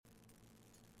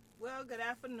Well, good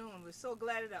afternoon. We're so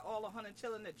glad that all 100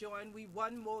 children that joined. We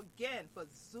one more again for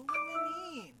zooming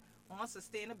in on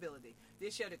sustainability.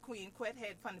 This year, the Queen Quet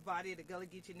head from the body of the Gullah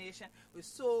Geechee Nation. We're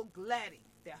so glad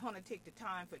that 100 take the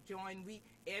time for join we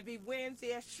every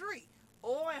Wednesday at 3.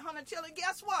 Oh, and 100 children,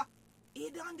 guess what?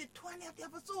 It done the 20th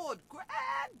episode. Great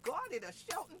God, it a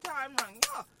shouting time run.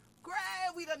 Yeah,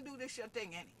 great, we done do this shit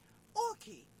thing, any.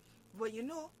 Okay, well, you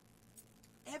know,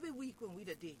 every week when we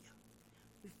the day,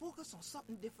 we focus on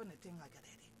something different and things like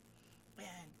that.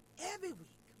 And every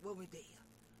week when we're there,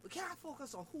 we can't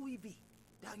focus on who we be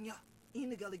down here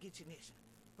in the Gullah Geechee Nation.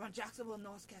 From Jacksonville,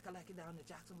 North Kakalaki down to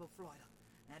Jacksonville, Florida,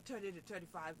 and 30 to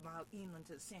 35 mile inland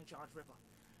to the St. George River.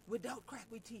 Without crack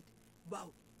we teeth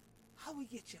about how we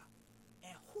get you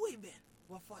and who we been,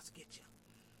 what first get you.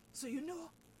 So you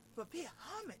know, for pay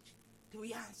homage to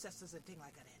our ancestors and things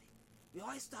like that. We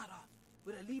always start off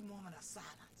with a little moment of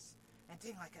silence and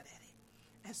things like that.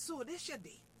 And so this your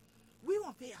day, we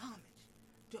want to pay homage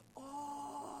to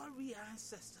all we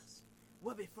ancestors.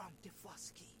 We'll be from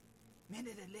Daufuskie.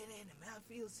 Many of the lady in the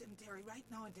Melfield Cemetery right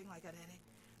now and things like that.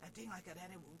 And things like that.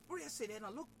 We pray sit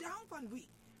and look down from we,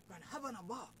 from heaven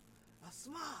above, a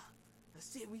smile, and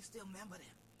say we still remember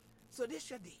them. So this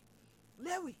your day.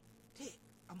 Let we take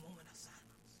a moment of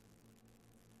silence.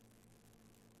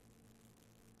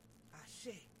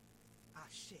 Ashe,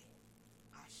 Ashe,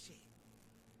 Ashe.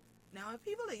 Now, if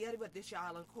people are hearing about this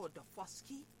island called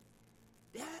Daufuskie,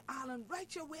 that island right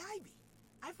here where I be.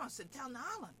 I'm from St. Helena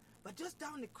Island, but just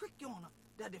down the creek yonder,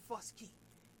 the Daufuskie,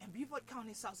 in Beaufort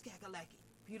County, South Kakalaki,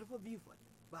 beautiful Beaufort,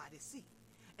 by the sea.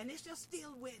 And it's just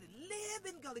still where they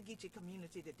live in Gullah Geechee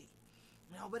community today.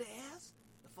 Nobody else,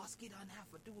 Daufuskie done have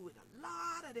to do with a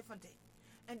lot of different things.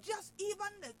 And just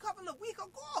even a couple of weeks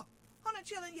ago, 100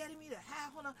 children getting me to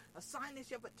have a sign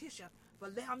this your petition for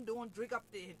them don't drink up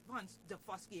the funds,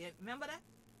 Daufuskie. Remember that?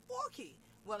 Okay.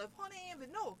 Well, if honey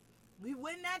even know, we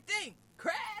win that thing.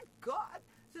 Crap, God.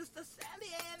 Sister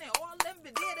Sally Ann and all them be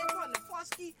there, they want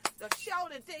Daufuskie, the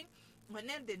shouting thing, when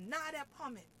them deny that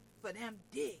permit for them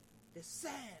dig the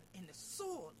sand and the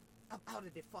soil up out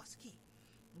of Daufuskie.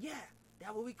 Yeah,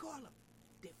 that's what we call them.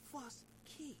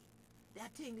 Daufuskie.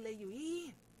 That thing lay you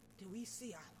in till we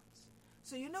see islands.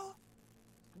 So you know,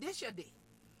 this your day.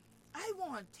 I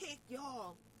want to take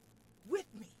y'all with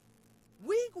me.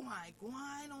 We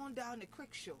going on down the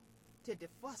creek show to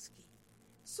Daufuskie.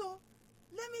 So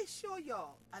let me show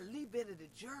y'all a little bit of the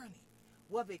journey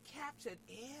what we captured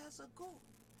years ago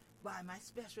by my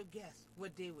special guest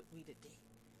what day with me today.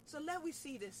 So let we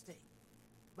see this thing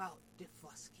about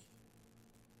Daufuskie.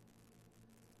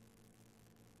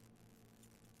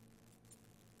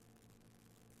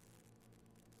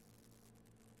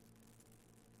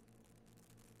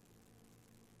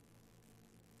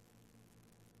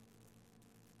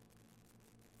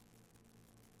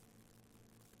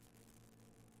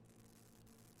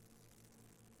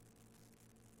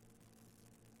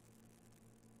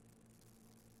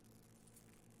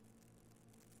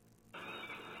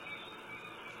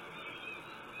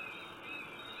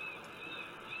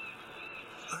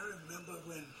 I remember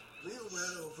when we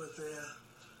went over there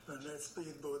on that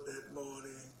speedboat that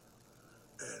morning,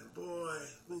 and boy,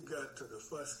 we got to the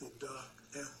Daufuskie dock,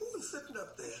 and who was sitting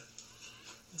up there?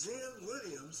 Jeanne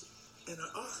Williams in an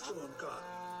Ostrom car.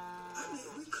 I mean,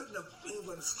 we couldn't have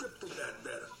even scripted that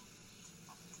better.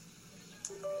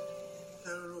 I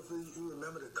don't know if you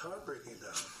remember the car breaking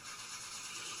down.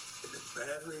 The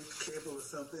battery cable or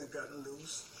something had gotten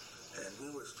loose, and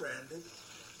we were stranded.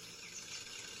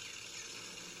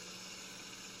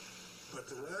 But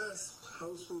the last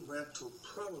house we went to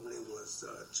probably was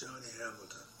Johnny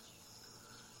Hamilton.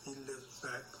 He lived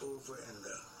back over in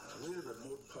the really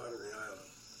remote part of the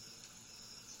island.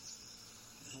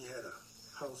 He had a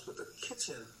house with a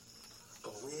kitchen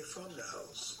away from the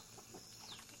house.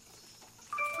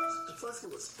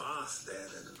 Daufuskie was sparse then,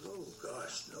 and oh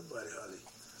gosh, nobody hardly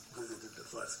visited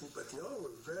Daufuskie, but y'all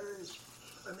were very,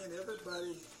 I mean,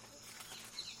 everybody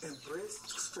embraced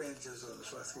strangers on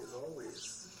Daufuskie as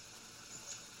always.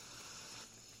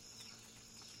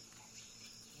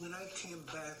 When I came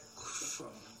back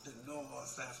from the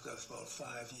north after about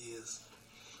 5 years,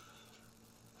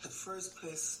 the first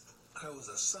place I was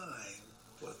assigned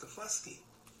was Daufuskie.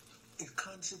 It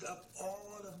conjured up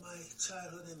all of my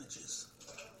childhood images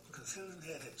because Hilton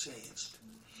Head had changed.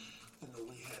 You know,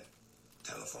 we had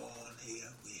telephone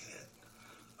here, we had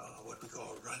what we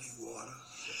call running water,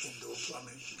 indoor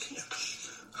plumbing.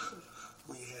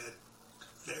 We had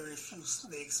very few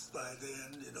snakes by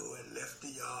then, you know, had left the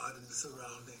yard and the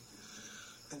surrounding.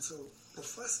 And so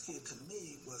Daufuskie to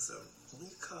me was a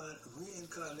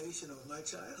reincarnation of my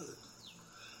childhood.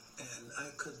 And I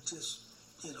could just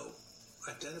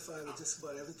identify with just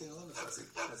about everything on the fuzzy,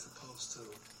 as opposed to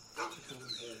people who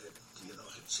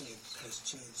has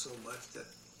changed so much that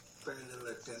very little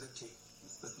identity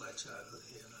with my childhood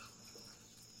here now.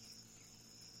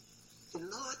 The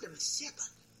Lord them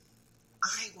shepherd,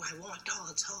 I ain't gonna want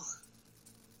God's heart.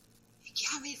 He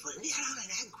got me for little and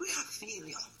that great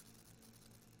feeling.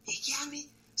 He got me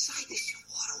side this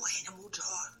water away in the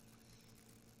Moutousammy.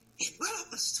 He built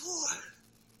up my soul.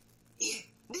 He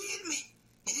did me.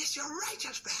 And it's your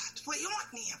righteous path for your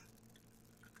name.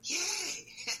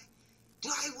 Yeah. Do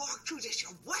I walk through this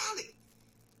your valley?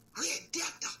 Where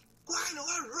death is going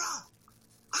all wrong.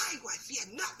 I ain't going to fear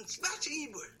nothing special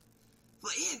evil. For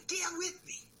he ain't there with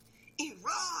me. He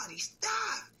rod, he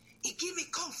starved. He give me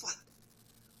comfort.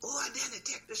 Oh, then it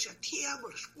take this your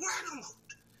terrible squirt them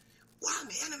out. While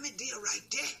my enemy deal right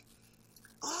there.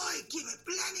 Oh, he give me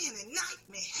plenty in the night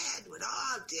me head with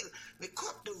all till me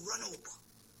cup to run over.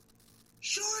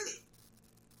 Surely,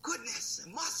 goodness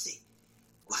and mercy,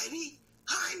 why be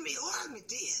hide me all my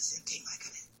days and things like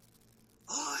that.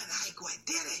 Oh, and I go and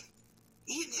did it,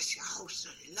 in this house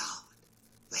of the Lord,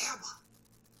 forever,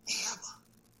 ever,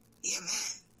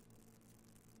 amen.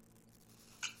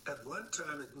 At one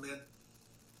time it meant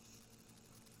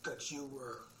that you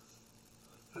were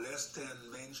less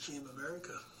than mainstream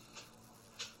America,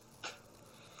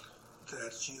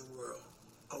 that you were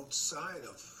outside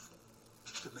of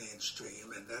the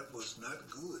mainstream, and that was not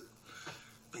good,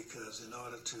 because in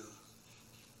order to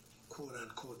quote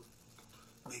unquote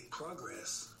make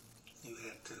progress, you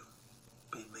had to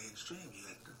be mainstream. You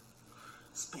had to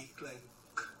speak like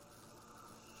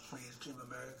mainstream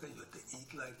America, you had to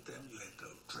eat like them, you had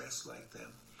to dress like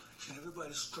them, and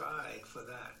everybody strived for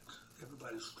that.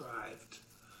 Everybody strived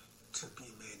to be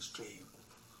mainstream.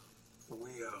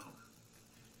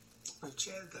 We've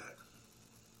changed that.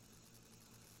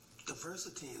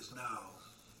 Diversity is now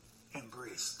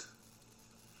embraced.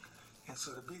 And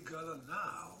so to be Gullah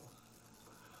now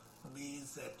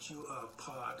means that you are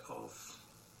part of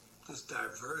this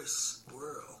diverse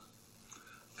world,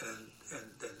 and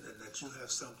that you have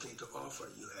something to offer.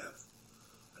 You have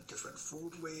a different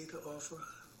food way to offer,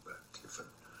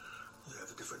 you have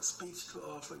a different speech to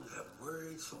offer, you have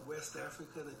words from West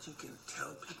Africa that you can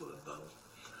tell people about.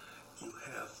 You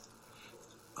have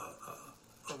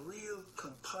a real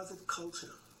composite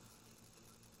culture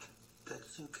that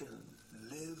you can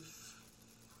live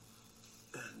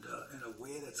and in a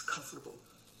way that's comfortable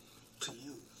to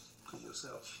you, to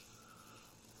yourself.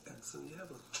 And so you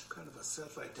have a kind of a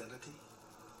self-identity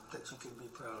that you can be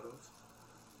proud of.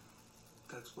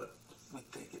 That's what we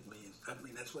think it means. I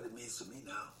mean, that's what it means to me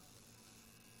now.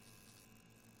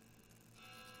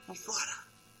 My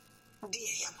Father, dear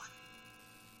heaven,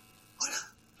 what up?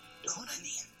 The honor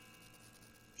name.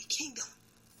 The kingdom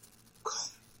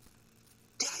come.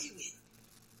 Thy will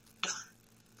done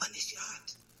on this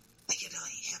earth like it done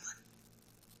in heaven.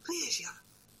 Please, y'all,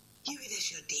 give me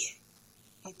this your dear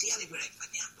and daily bread for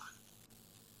them.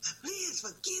 And please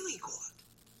forgive me, God,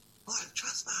 all the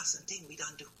trespass and things we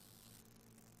done do.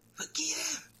 Forgive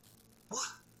them.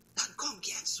 What? Done come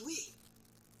against we.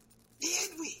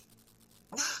 Did we?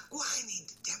 Not going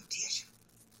into temptation.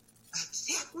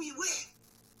 Except we wait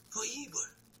for evil.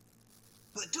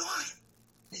 But thine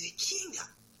is the kingdom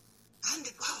and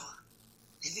the power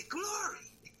and the glory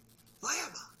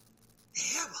forever and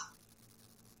ever.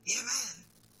 Amen.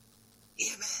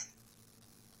 Amen.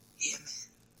 Amen.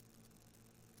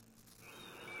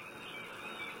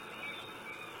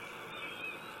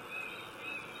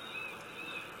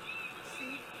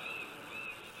 See,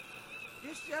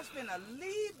 this just been a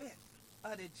little bit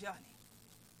of the journey.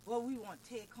 What we want to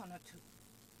take Hunter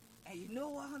to. And you know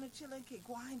what Hunter children can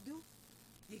go and do?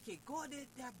 You can go to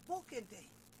that book and thing.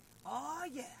 Oh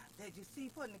yeah, that you see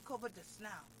putting the cover just now.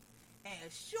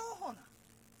 And show Hunter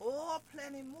all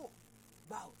plenty more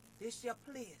about this your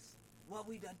place, what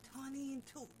we done turn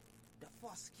into,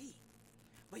 Daufuskie.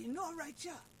 But you know right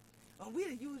here, when we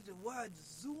use the word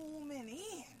zooming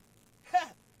in,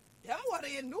 them what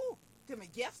they knew to me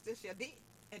guess this you did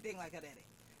and thing like that.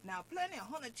 Now plenty of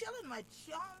Hunter children might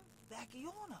show back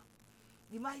yonder.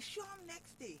 You might show them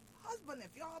next day. Husband,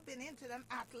 if y'all been into them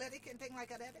athletic and thing like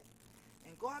that.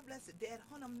 And God bless the dead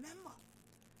Hunter member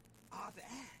of the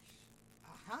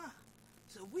Ashe.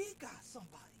 So we got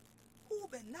somebody who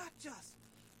been not just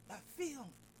film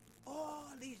all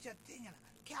these your thing and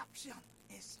caption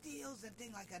and steals and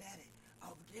thing like that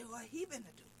of what he been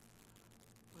to do.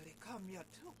 But it come here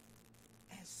too.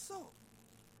 And so,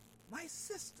 my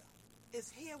sister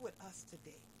is here with us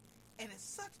today. And it's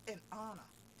such an honor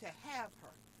to have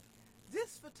her.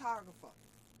 This photographer,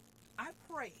 I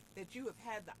pray that you have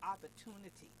had the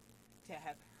opportunity to to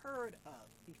have heard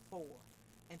of before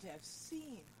and to have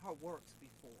seen her works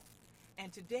before.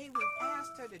 And today we've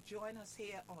asked her to join us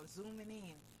here on Zooming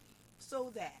In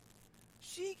so that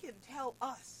she can tell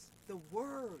us the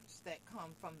words that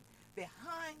come from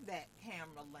behind that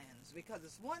camera lens, because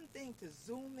it's one thing to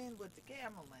zoom in with the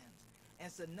camera lens, and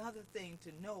it's another thing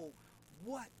to know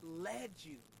what led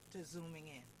you to zooming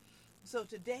in. So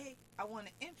today I want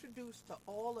to introduce to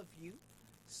all of you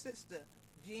Sister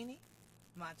Jeanne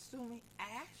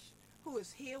Moutousammy-Ashe, who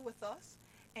is here with us.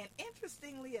 And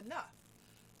interestingly enough,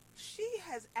 she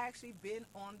has actually been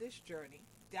on this journey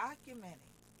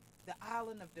documenting the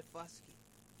island of Daufuskie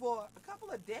for a couple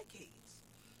of decades.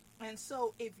 And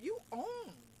so if you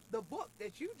own the book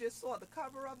that you just saw the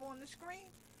cover of on the screen,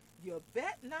 you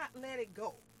bet not let it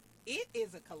go. It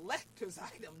is a collector's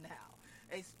item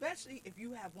now, especially if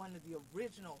you have one of the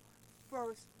original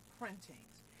first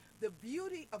printings. The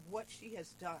beauty of what she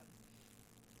has done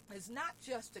is not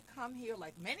just to come here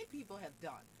like many people have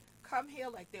done. Come here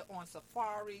like they're on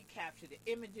safari, capture the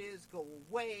images, go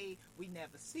away, we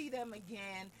never see them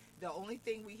again. The only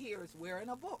thing we hear is we're in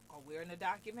a book, or we're in a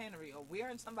documentary, or we're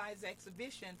in somebody's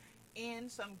exhibition in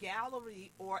some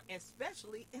gallery, or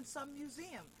especially in some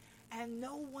museum, and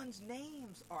no one's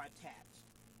names are attached.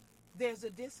 There's a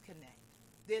disconnect.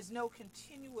 There's no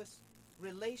continuous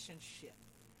relationship.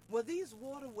 Well, these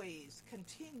waterways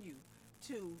continue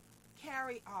to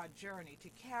carry our journey, to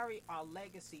carry our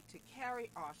legacy, to carry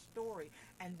our story,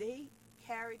 and they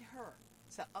carried her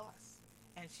to us,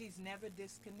 and she's never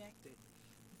disconnected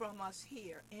from us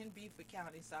here in Beaufort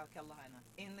County, South Carolina,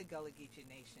 in the Gullah Geechee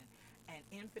Nation, and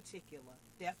in particular,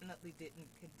 definitely didn't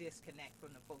disconnect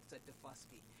from the folks at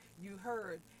Daufuskie. You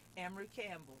heard Emery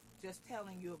Campbell just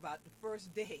telling you about the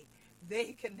first day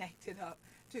they connected up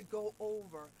to go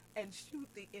over and shoot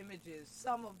the images,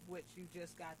 some of which you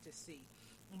just got to see.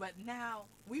 But now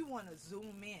we want to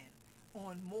zoom in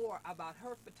on more about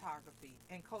her photography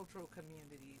and cultural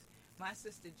communities. My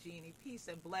sister Jeanne, peace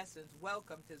and blessings.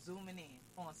 Welcome to Zooming In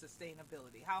on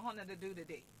Sustainability. How honored to do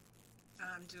today?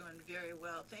 I'm doing very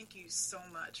well. Thank you so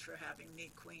much for having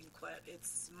me, Queen Quet.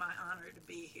 It's my honor to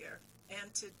be here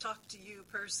and to talk to you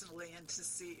personally and to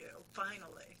see you,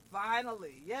 finally.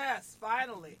 Finally, yes,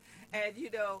 finally. And, you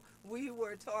know, we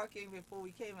were talking before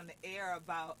we came on the air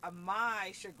about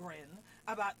my chagrin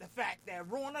about the fact that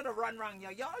Rona the run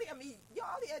y'all hear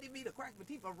me to crack my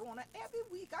teeth for Rona every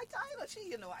week. I tired of she,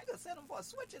 you know, I could send them for a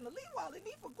switch in the lead while they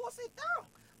need for go sit down.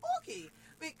 Okay,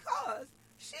 because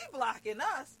she blocking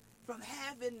us from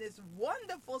having this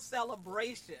wonderful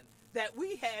celebration that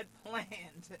we had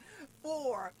planned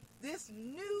for this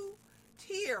new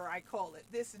tier, I call it,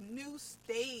 this new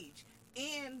stage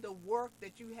in the work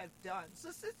that you have done. So,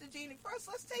 Sister Jeanne, first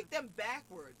let's take them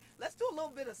backward. Let's do a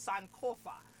little bit of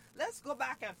Sankofa. Let's go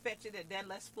back and fetch it, and then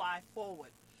let's fly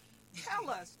forward. Tell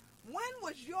us, when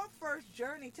was your first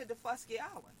journey to Daufuskie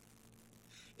Island?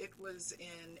 It was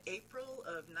in April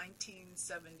of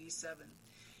 1977,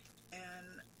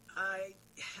 and I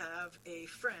have a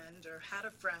friend, or had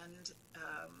a friend,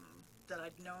 that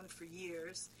I'd known for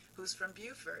years, who's from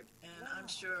Beaufort, and wow. I'm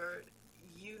sure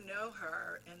you know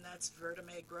her, and that's Verda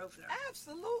Mae Grosvenor.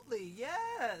 Absolutely,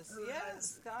 yes,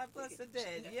 yes. God bless the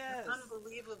dead, yes. An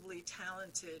unbelievably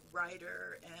talented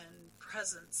writer and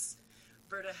presence.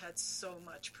 Verda had so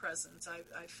much presence.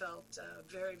 I felt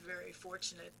very, very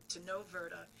fortunate to know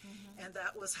Verda, and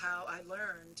that was how I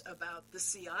learned about the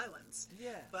Sea Islands.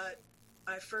 Yeah. But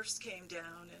I first came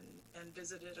down and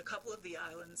visited a couple of the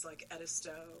islands like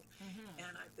Edisto, and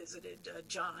I visited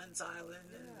John's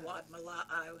Island and Wadmalaw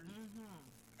Island.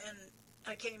 And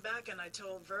I came back and I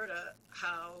told Verda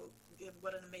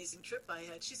what an amazing trip I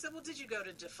had. She said, well, did you go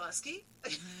to Daufuskie? I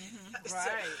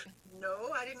said,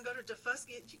 no, I didn't go to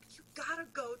Daufuskie. You gotta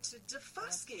go to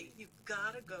Daufuskie. You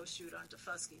gotta go shoot on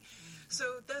Daufuskie.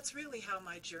 So that's really how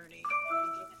my journey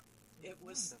began. It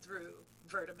was through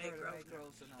Verda Mae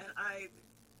Grosvenor. And I,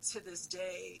 to this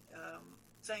day,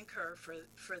 thank her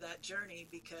for that journey,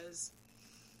 because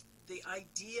the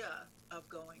idea of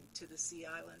going to the Sea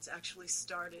Islands actually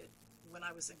started when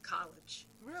I was in college.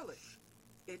 Really?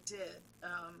 It did.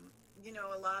 You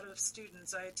know, a lot of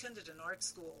students, I attended an art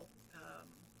school,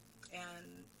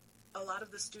 and a lot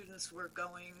of the students were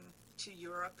going to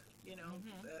Europe, you know,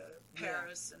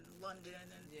 Paris and London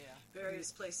and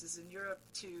various places in Europe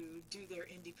to do their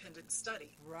independent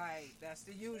study. Right. That's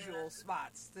the usual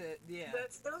spots. I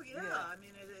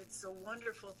mean, it's a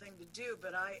wonderful thing to do,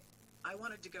 but I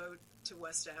wanted to go to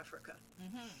West Africa.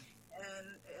 And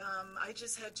I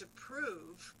just had to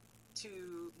prove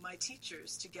to my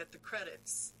teachers to get the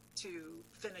credits to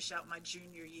finish out my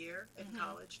junior year in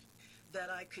college that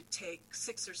I could take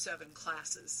 6 or 7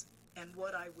 classes and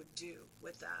what I would do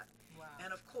with that. Wow.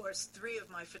 And of course, 3 of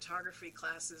my photography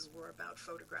classes were about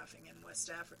photographing in West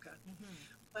Africa. Mm-hmm.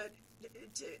 But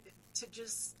to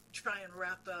just try and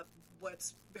wrap up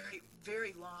what's very,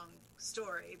 very long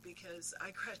story, because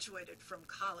I graduated from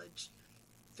college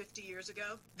 50 years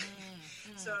ago.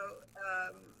 Mm-hmm. So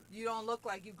you don't look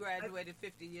like you graduated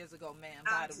 50 years ago, ma'am.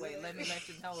 By the way, let me let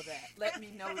you know that. Let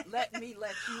me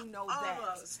let you know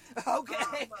almost, that.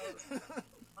 Okay.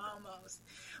 Almost.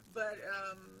 But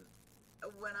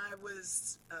when I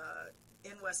was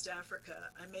in West Africa,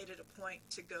 I made it a point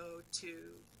to go to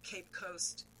Cape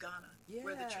Coast, Ghana,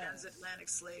 where the transatlantic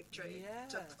slave trade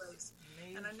took place.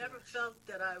 Major. And I never felt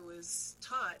that I was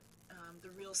taught the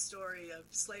real story of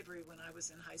slavery when I was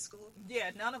in high school.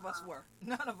 Yeah, none of us were.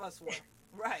 None of us were.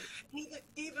 Right.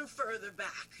 Even further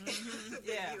back mm-hmm. than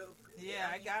yeah. you. Yeah,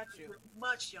 I got you. You're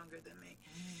much younger than me.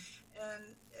 Mm-hmm.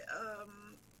 And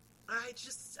I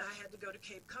had to go to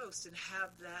Cape Coast and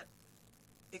have that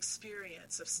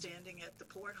experience of standing at the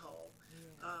porthole.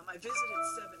 I visited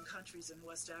 7 countries in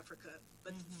West Africa,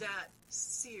 but that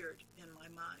seared in my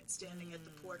mind, standing at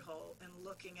the porthole and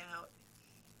looking out,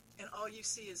 and all you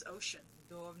see is ocean.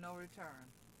 Door of no return.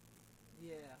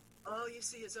 Yeah. All you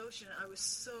see is ocean. I was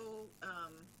so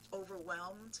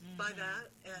overwhelmed by that,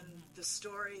 and the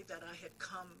story that I had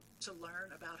come to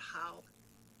learn about how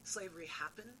slavery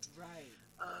happened. Right.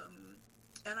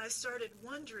 And I started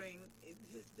wondering,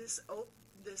 this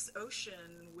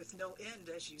ocean with no end,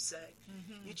 as you say,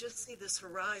 you just see this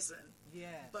horizon. Yeah.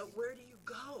 But where do you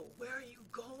go? Where are you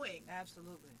going?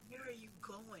 Absolutely. Where are you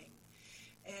going?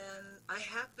 And I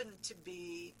happen to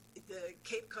be, the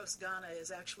Cape Coast, Ghana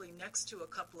is actually next to a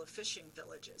couple of fishing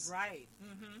villages. Right.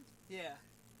 Mm-hmm. Yeah.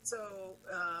 So,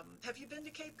 have you been to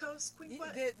Cape Coast, Queen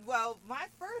Quet? Well, my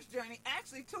first journey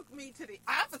actually took me to the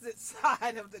opposite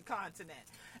side of the continent.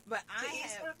 But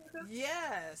East Africa?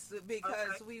 Yes,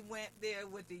 because we went there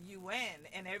with the UN,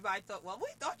 and everybody thought, well, we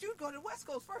thought you'd go to the West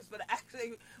Coast first, but I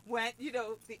actually went,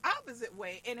 the opposite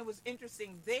way, and it was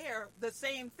interesting there, the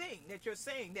same thing that you're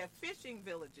saying, they're fishing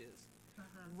villages,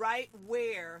 right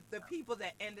where the people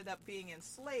that ended up being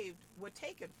enslaved were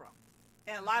taken from.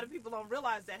 And a lot of people don't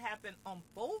realize that happened on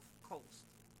both coasts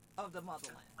of the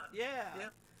motherland. Yeah.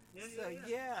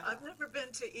 I've never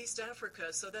been to East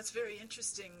Africa, so that's very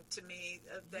interesting to me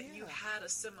that you had a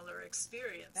similar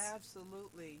experience.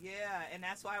 Absolutely, yeah, and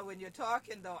that's why when you're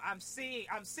talking, though, I'm seeing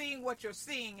what you're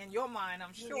seeing in your mind.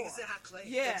 I'm sure. Exactly.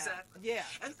 Yeah. Exactly. Yeah.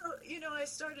 And so, I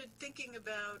started thinking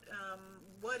about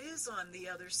what is on the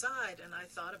other side, and I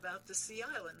thought about the Sea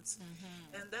Islands,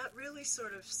 and that really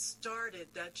sort of started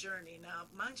that journey. Now,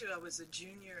 mind you, I was a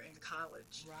junior in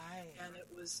college, right, and it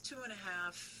was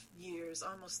 2.5 years,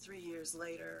 almost 3 years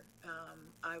later,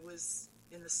 I was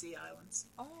in the Sea Islands.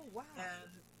 Oh, wow.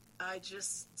 And I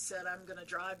just said, I'm going to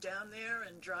drive down there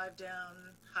and drive down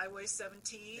Highway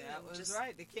 17. That was just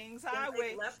right, the King's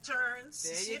Highway. Left turns.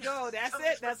 There you go. That's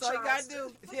it. That's all you got to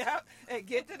do. Yeah, and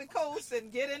get to the coast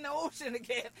and get in the ocean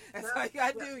again. That's all you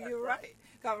got to do. You're right.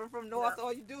 Coming from north,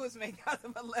 all you do is make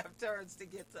nothing but left turns to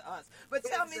get to us. But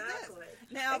tell me this.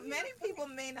 Now, many people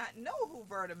may not know who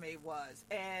Verda May was,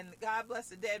 and God bless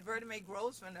the dead, Verda May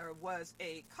Grosvenor was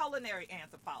a culinary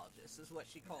anthropologist, is what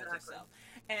she called herself.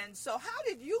 And so how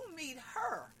did you meet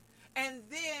her? And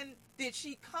then did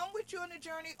she come with you on the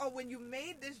journey, or when you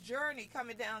made this journey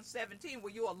coming down 17,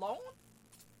 were you alone?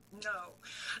 No.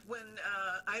 When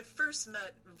I first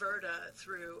met Verda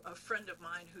through a friend of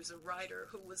mine who's a writer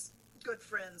who was good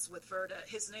friends with Verda.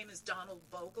 His name is Donald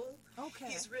Bogle. Okay.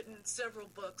 He's written several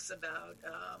books about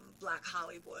Black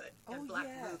Hollywood and Black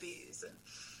movies.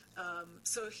 And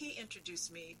so he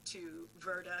introduced me to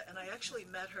Verda, and I actually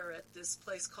met her at this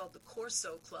place called the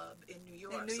Corso Club in New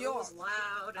York. In New York. So it was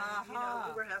loud, and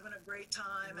we were having a great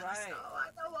time. And I said, I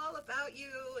know all about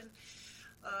you.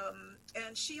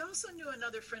 And she also knew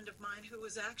another friend of mine who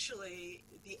was actually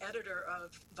the editor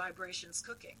of Vibrations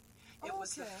Cooking. It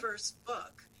was the first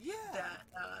book that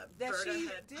Verda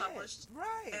had published.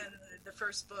 Right. And the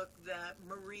first book that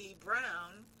Marie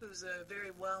Brown, who's a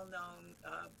very well-known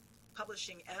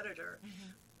publishing editor,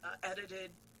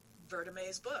 edited Verda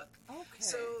May's book. Okay.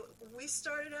 So we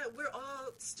started out, we're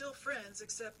all still friends,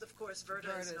 except, of course,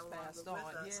 Verda is no longer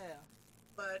with us. Yeah.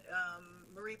 But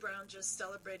Marie Brown just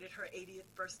celebrated her 80th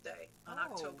birthday on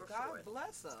October 4th. God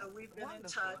bless her. So we've been in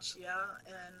touch,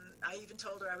 and I even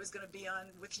told her I was going to be on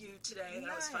with you today, and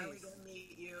I was finally going to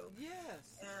meet you.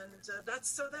 Yes. And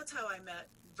that's how I met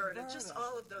Verda. Just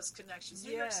all of those connections.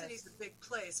 New York City's a big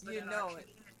place, but in our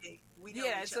community, we know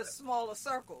each it's other. a smaller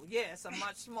circle. Yeah, it's a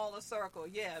much smaller circle.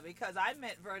 Yeah, because I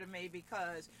met Verda May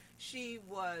because she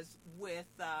was with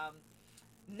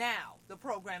Now, the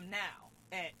program Now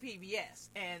at PBS.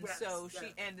 And so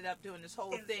she ended up doing this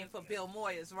whole thing for Bill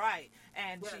Moyers, right?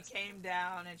 And she came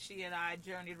down and she and I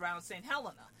journeyed around St.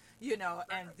 Helena, you know,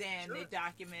 and then they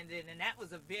documented, and that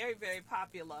was a very, very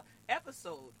popular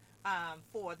episode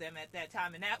for them at that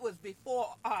time, and that was before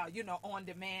you know, on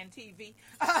demand TV.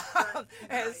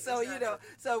 And so you know,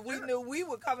 so we knew we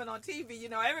were coming on TV. You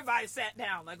know, everybody sat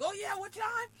down like, oh yeah, what time,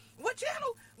 what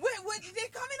channel, what they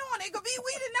coming on? They gonna be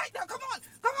we tonight. Now come on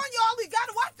y'all, we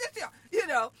gotta watch this here. You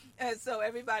know, and so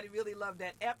everybody really loved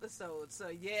that episode. So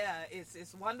yeah,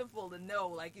 it's wonderful to know,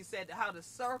 like you said, how the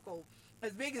circle,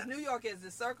 as big as New York is,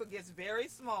 the circle gets very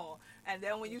small. And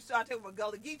then when you start talking about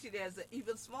Gullah Geechee, there's an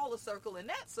even smaller circle in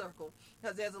that circle,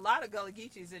 because there's a lot of Gullah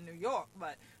Geechees in New York,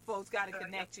 but folks got to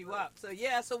connect you up. So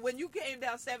yeah, so when you came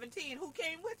down 17, who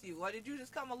came with you, or did you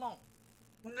just come alone?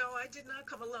 No, I did not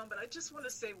come alone, but I just want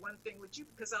to say one thing. Would you,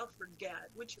 because I'll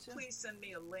forget, would you please send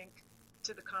me a link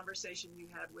to the conversation you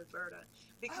had with Verda?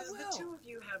 Because the two of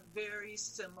you have very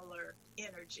similar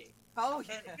energy. Oh,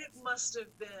 yes. And it must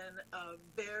have been a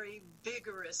very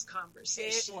vigorous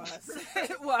conversation.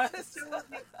 It was.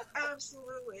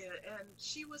 Absolutely. And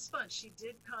she was fun. She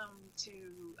did come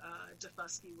to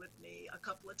Daufuskie with me a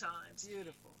couple of times.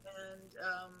 Beautiful. And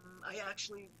I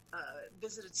actually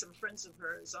visited some friends of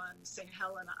hers on St.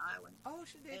 Helena Island. Oh,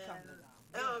 she did come to them.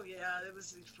 Oh, yeah. It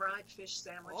was the fried fish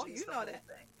sandwiches. Oh, you know that.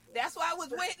 Thing. That's why I was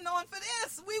waiting on for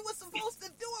this. We were supposed to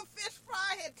do a fish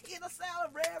fry, had tuna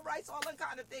salad, red rice, all that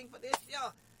kind of thing for this year.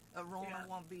 Rona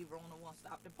won't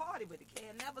stop the party, but it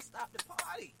can never stop the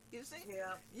party. You see?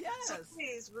 Yeah. Yes. So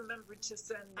please remember to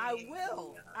send me. I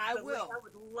will. I will.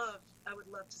 I would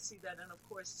love to see that, and of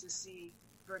course to see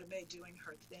Verda May doing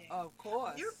her thing. Of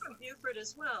course. You're from Beaufort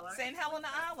as well, aren't St. Helena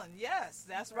Island, yes.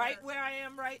 That's right where I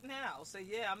am right now. So,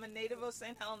 yeah, I'm a native of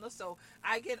St. Helena, so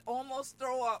I can almost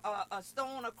throw a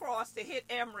stone across to hit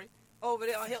Emory over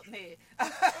there on Hilton Head.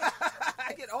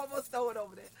 I can almost throw it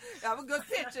over there. I have a good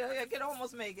picture. I can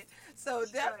almost make it. So,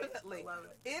 definitely. Right. I love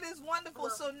it. It is wonderful.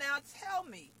 So, now tell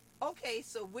me, okay,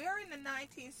 so we're in the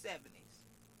 1970s.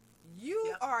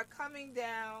 You are coming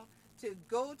down to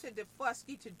go to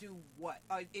Daufuskie to do what?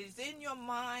 Is in your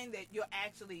mind that you're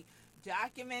actually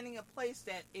documenting a place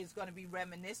that is going to be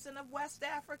reminiscent of West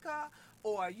Africa,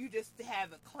 or you just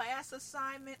have a class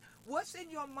assignment? What's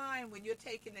in your mind when you're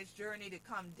taking this journey to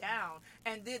come down?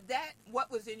 And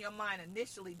what was in your mind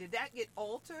initially, did that get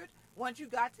altered once you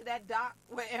got to that dock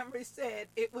where Emory said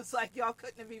it was like y'all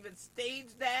couldn't have even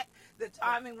staged that? The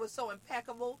timing was so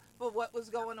impeccable for what was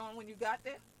going on when you got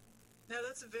there? No,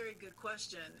 that's a very good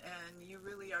question, and you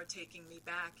really are taking me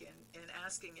back in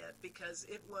asking it, because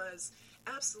it was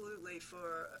absolutely,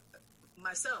 for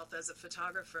myself as a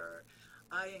photographer,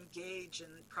 I engage in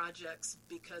projects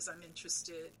because I'm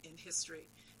interested in history.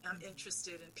 I'm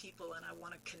interested in people, and I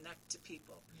want to connect to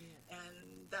people. Yeah.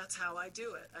 And that's how I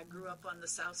do it. I grew up on the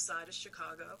south side of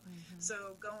Chicago,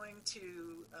 so going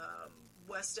to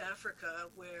West Africa,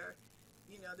 where,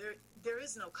 you know, there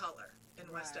is no color in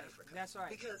West Africa. That's right.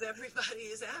 Because everybody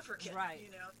is African, right?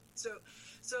 You know,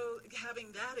 so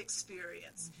having that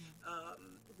experience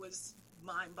was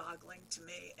mind-boggling to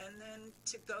me, and then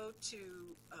to go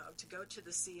to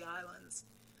the Sea Islands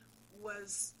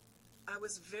I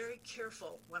was very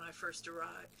careful when I first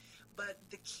arrived, but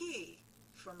the key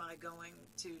for my going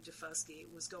to Daufuskie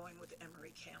was going with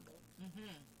Emory Campbell.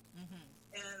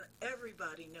 And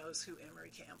everybody knows who Emory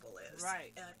Campbell is.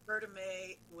 Right. And Verda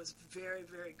May was very,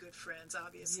 very good friends,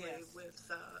 obviously,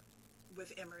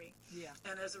 with Emory. Yeah.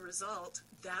 And as a result,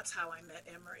 that's how I met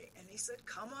Emory. And he said,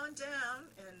 come on down,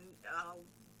 and I'll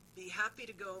be happy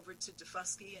to go over to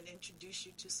Daufuskie and introduce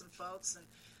you to some folks, and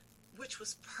which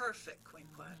was perfect, Queen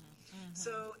Quet.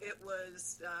 So it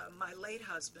was my late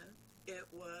husband. It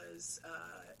was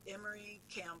Emory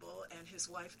Campbell and his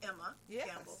wife Emma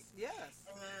Campbell. Yes.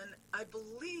 And I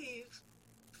believe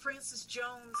Francis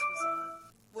Jones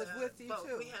was with you boat.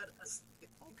 too. We had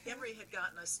Emory had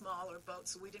gotten a smaller boat,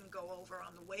 so we didn't go over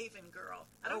on the Waving Girl.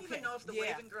 I don't even know if the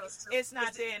Waving Girl is still, it's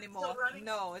not there anymore.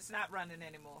 No, it's not running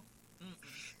anymore.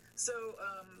 So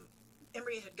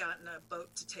Emory had gotten a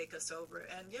boat to take us over,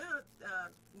 and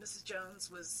Mrs.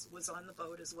 Jones was on the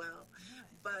boat as well.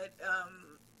 But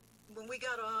when we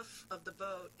got off of the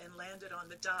boat and landed on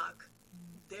the dock,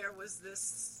 there was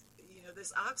this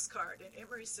ox cart, and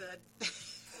Emory said that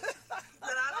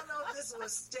I don't know if this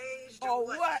was staged or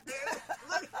what. They're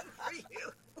looking for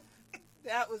you.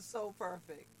 That was so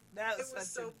perfect. That was such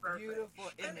so a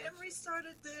beautiful image. And Emory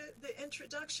started the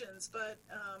introductions, but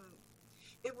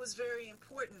it was very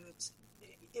important.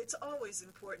 It's always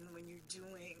important when you're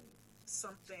doing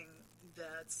something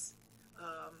that's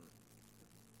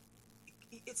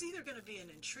it's either going to be an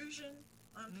intrusion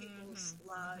on people's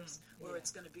lives, or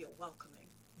it's going to be a welcoming.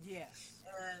 Yes.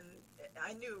 And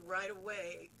I knew right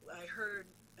away. I heard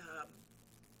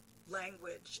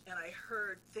language, and I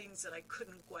heard things that I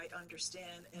couldn't quite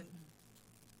understand. And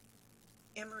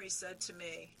Emery said to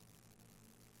me,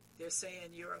 "They're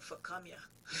saying you're a Fakamya."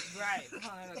 Right.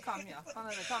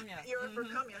 Fakamya. You're a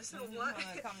Fakamya. I said, what?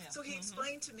 So he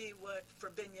explained to me what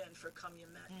Fabinya and Fakamya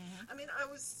meant. I mean, I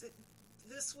was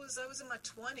in my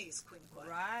 20s, Queen Quet.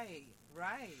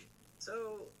 Right.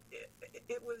 So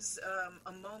it was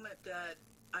a moment that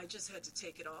I just had to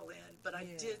take it all in. But I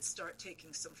did start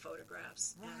taking some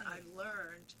photographs, and I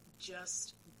learned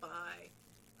just by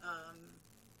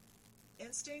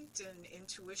instinct and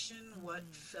intuition what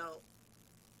felt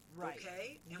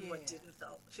okay and what didn't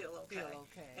feel okay.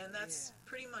 And that's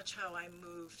pretty much how I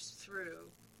moved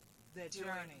through that during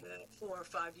journey. the 4 or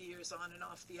 5 years on and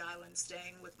off the island,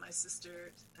 staying with my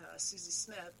sister Susie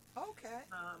Smith. Okay.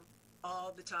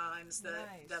 All the times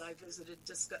that I visited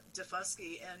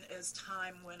Daufuskie, and as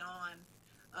time went on,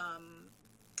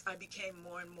 I became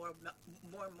more and more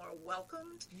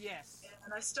welcomed. Yes.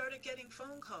 And I started getting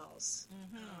phone calls,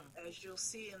 as you'll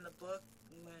see in the book,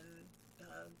 when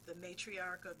the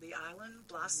matriarch of the island,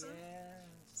 Blossom,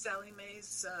 Sally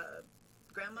Mae's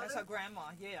grandmother. That's her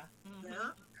grandma, Yeah,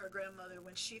 her grandmother.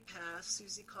 When she passed,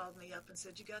 Susie called me up and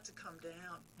said, "You got to come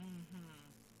down."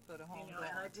 For the home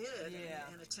and I did, Yeah.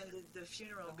 and attended the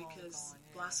funeral because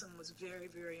Blossom was very,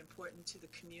 very important to the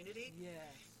community.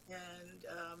 Yes. And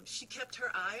she kept her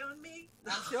eye on me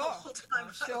the I'm sure. whole time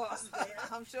I was there.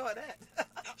 I'm sure of that.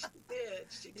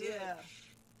 She did. Yeah.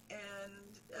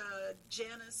 And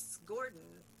Janice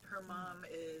Gordon, her mom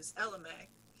is Ella Mae.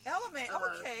 Ella Mae,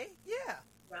 okay, yeah.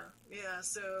 Yeah,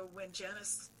 so when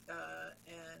Janice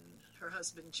and her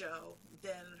husband Joe,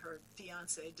 then her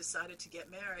fiance, decided to get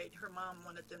married, her mom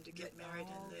wanted them to get married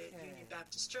in the Union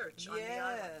Baptist Church on the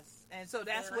island. Yes, and so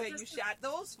that's where you shot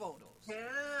those photos. Yeah,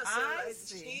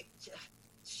 so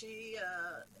she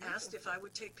asked if I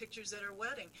would take pictures at her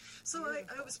wedding. So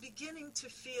I was beginning to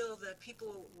feel that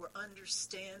people were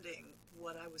understanding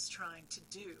what I was trying to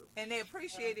do. And they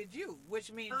appreciated you,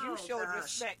 which means you showed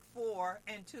respect for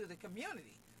and to the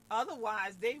community.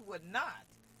 Otherwise, they would not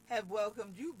have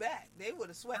welcomed you back. They would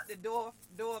have swept the door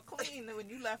clean when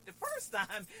you left the first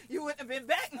time. You wouldn't have been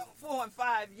back no 4 and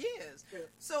 5 years. Sure.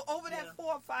 So over that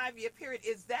 4 or 5 year period,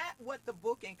 is that what the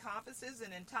book encompasses,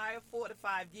 an entire 4 to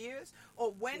 5 years?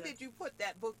 Or when did you put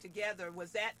that book together?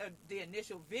 Was that the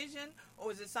initial vision, or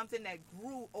was it something that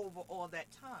grew over all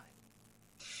that time?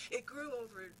 It grew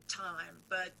over time,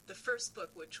 but the first book,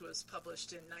 which was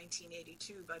published in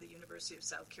 1982 by the University of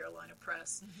South Carolina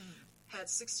Press, had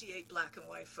 68 black and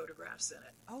white photographs in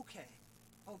it. Okay.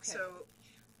 So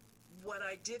what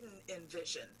I didn't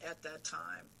envision at that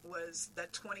time was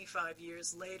that 25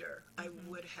 years later, I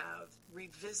would have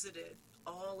revisited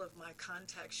all of my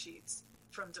contact sheets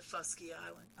from Daufuskie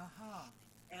Island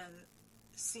and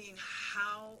seen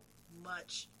how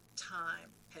much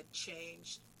time had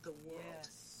changed the world.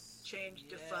 Changed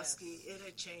Daufuskie. It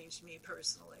had changed me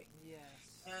personally.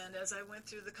 And as I went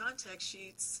through the contact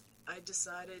sheets, I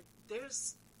decided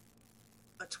there's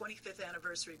a 25th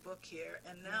anniversary book here,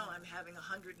 and now I'm having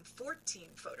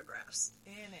 114 photographs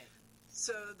in it.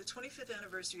 So the 25th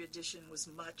anniversary edition was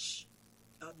much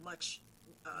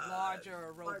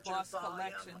larger, robust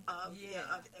collection of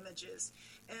images.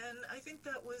 And I think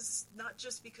that was not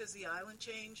just because the island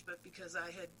changed, but because I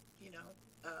had,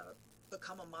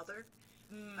 become a mother.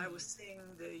 I was seeing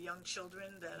the young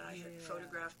children that I had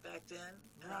photographed back then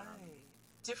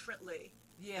differently.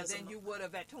 Yeah, than you would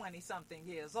have at 20-something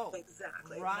years old.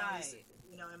 Exactly. Right. I was,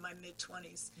 in my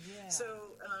mid-20s. Yeah. So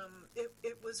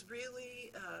it was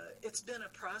really, it's been a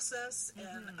process,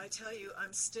 and I tell you,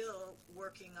 I'm still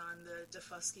working on the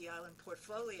Daufuskie Island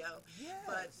portfolio. Yes.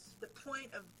 But the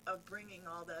point of bringing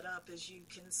all that up is you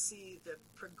can see the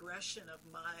progression of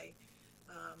my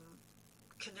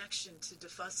connection to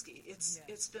Daufuskie.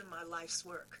 It's been my life's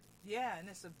work. Yeah, and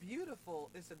it's a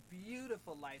beautiful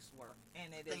life's work,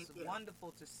 and it is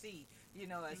wonderful to see,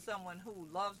 as someone who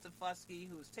loves Daufuskie,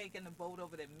 who's taken the boat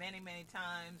over there many, many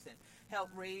times and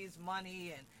helped raise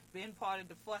money and been part of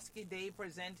Daufuskie Day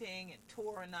presenting and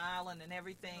touring the island and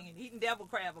everything, and eating devil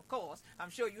crab, of course. I'm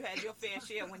sure you had your fair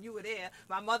share when you were there.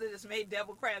 My mother just made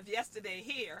devil crabs yesterday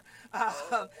here.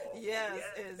 Yes,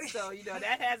 and so,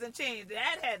 that hasn't changed.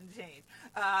 That hadn't changed.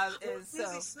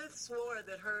 Susie Smith swore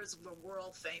that hers were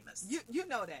world famous. famous. You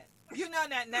know that. You know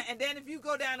that. And then if you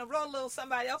go down the road a little,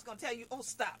 somebody else going to tell you, oh,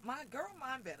 stop. My girl,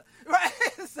 mine better. Right?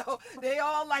 So they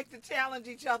all like to challenge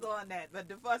each other on that. But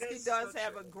Daufuskie does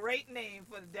have a great name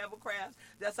for the devil crabs.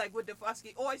 That's like with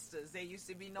Daufuskie oysters. They used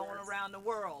to be known around the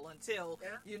world until,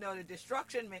 the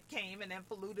destruction came and then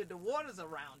polluted the waters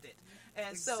around it.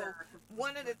 And so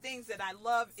one of the things that I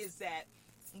love is that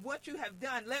what you have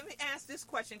done, let me ask this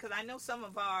question because I know some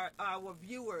of our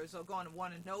viewers are going to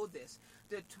want to know this.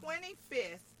 The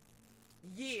 25th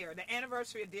year, the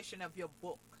anniversary edition of your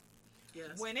book,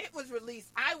 when it was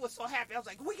released, I was so happy. I was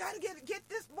like, we got to get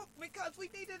this book because we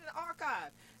needed an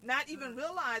archive. Not even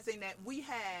realizing that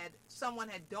someone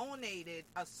had donated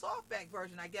a softback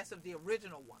version, I guess, of the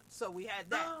original one. So we had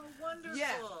that. Oh, wonderful.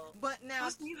 Yeah, but now...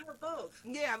 you have both.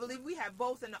 Yeah, I believe we have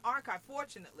both in the archive,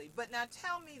 fortunately. But now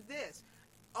tell me this.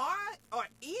 Are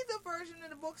either version of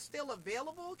the book still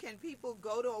available? Can people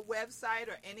go to a website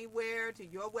or anywhere to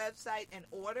your website and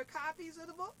order copies of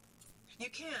the book? You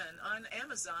can on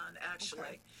Amazon, actually.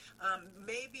 Okay.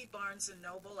 Maybe Barnes and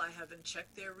Noble. I haven't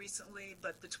checked there recently,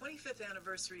 but the 25th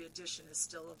anniversary edition is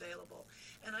still available.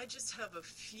 And I just have a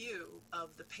few of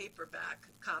the paperback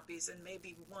copies and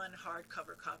maybe one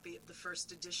hardcover copy of the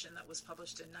first edition that was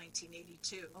published in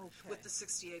 1982 with the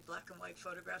 68 black and white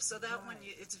photographs. So that one,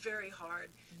 it's very hard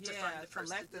to find the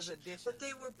first edition. But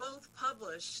they were both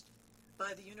published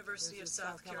by the University of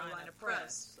South Carolina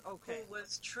Press, who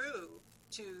was true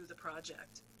to the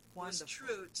project. Wonderful. Was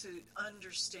true to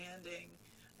understanding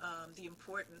the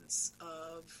importance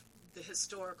of the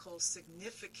historical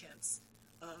significance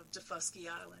of Daufuskie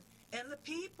Island and the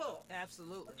people.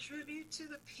 Absolutely. A tribute to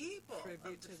the people.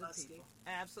 Tribute to the Daufuskie. people.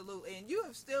 Absolutely. And you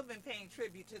have still been paying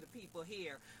tribute to the people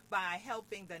here by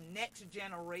helping the next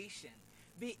generation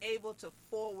be able to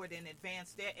forward and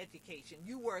advance their education.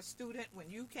 You were a student when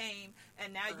you came,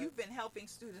 and now you've been helping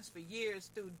students for years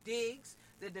through DIGS,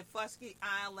 the Daufuskie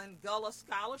Island Gullah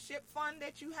Scholarship Fund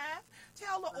that you have.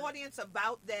 Tell the audience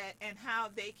about that and how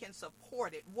they can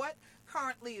support it. What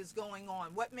currently is going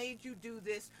on? What made you do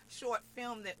this short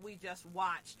film that we just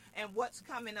watched? And what's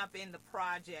coming up in the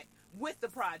project, with the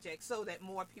project, so that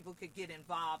more people could get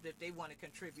involved if they want to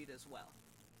contribute as well?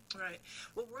 Right.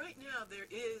 Well, right now there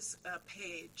is a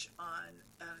page on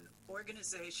an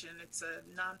organization. It's a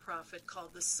nonprofit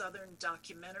called the Southern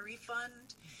Documentary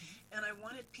Fund. And I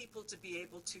wanted people to be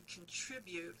able to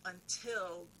contribute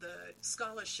until the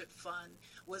scholarship fund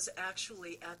was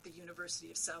actually at the University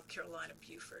of South Carolina,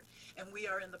 Beaufort. And we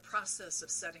are in the process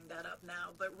of setting that up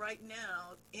now. But right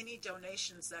now, any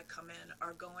donations that come in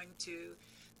are going to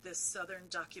this Southern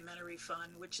Documentary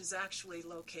Fund, which is actually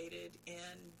located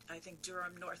in, I think,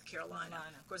 Durham, North Carolina.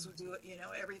 Of course, we do,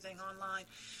 everything online.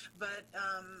 But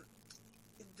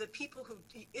the people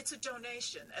it's a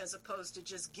donation as opposed to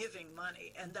just giving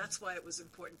money. And that's why it was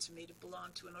important to me to belong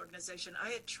to an organization. I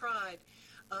had tried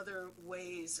other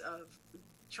ways of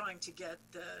trying to get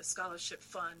the scholarship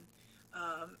fund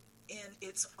in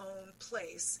its own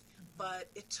place, but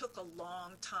it took a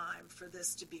long time for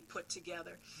this to be put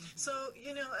together. So,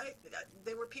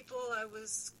 there were people I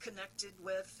was connected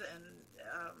with and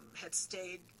had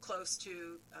stayed close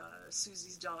to,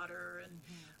 Susie's daughter and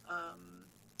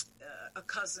a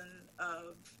cousin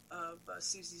of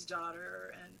Susie's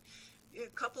daughter and a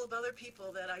couple of other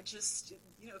people that I just,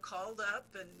 called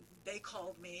up, and they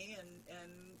called me, and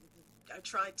I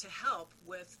tried to help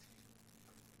with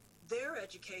their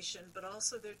education, but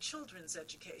also their children's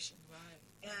education.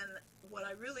 Right. And what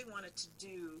I really wanted to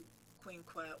do, Queen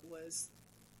Quet, was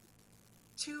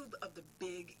two of the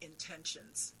big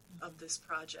intentions of this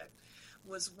project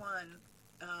was one,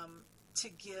 to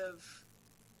give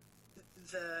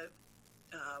the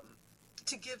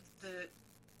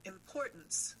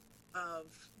importance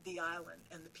of the island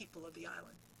and the people of the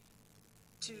island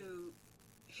to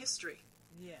history.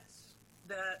 Yes.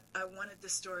 That I wanted the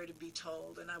story to be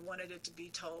told, and I wanted it to be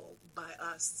told by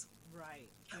us. Right.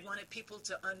 I wanted people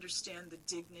to understand the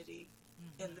dignity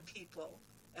in the people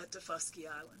at Daufuskie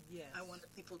Island. Yes. I wanted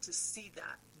people to see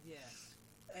that. Yes.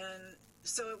 And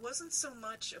so it wasn't so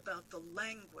much about the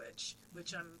language,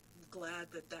 which I'm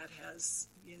glad that has,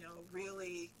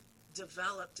 really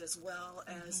developed as well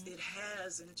as it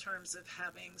has in terms of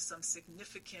having some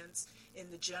significance in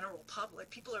the general public.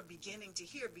 People are beginning to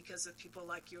hear, because of people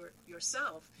like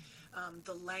yourself,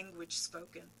 the language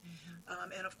spoken.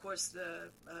 And of course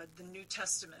the New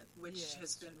Testament, which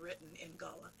has been written in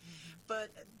Gullah. But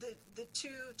the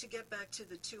two, to get back to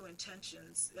the two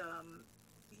intentions,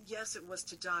 yes, it was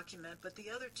to document, but the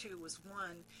other two was,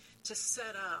 one, to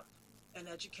set up an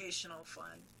educational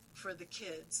fund for the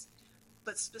kids.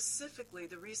 But specifically,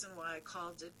 the reason why I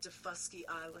called it Daufuskie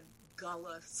Island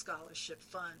Gullah Scholarship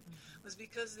Fund was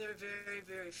because there are very,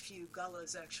 very few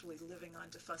Gullahs actually living on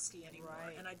Daufuskie anymore.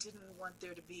 Right. And I didn't want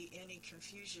there to be any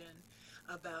confusion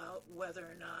about whether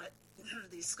or not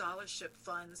these scholarship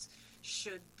funds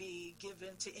should be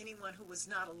given to anyone who was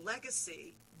not a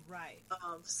legacy Right.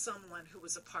 of someone who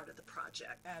was a part of the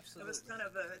project. Absolutely. It was kind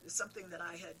of something that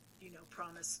I had,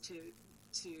 promised to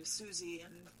Susie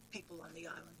and people on the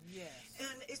island. Yes.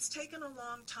 And it's taken a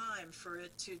long time for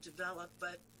it to develop,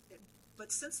 but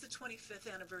since the 25th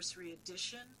anniversary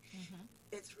edition,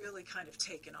 it's really kind of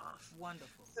taken off.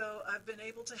 Wonderful. So I've been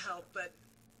able to help, but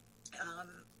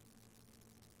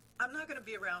I'm not going to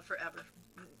be around forever.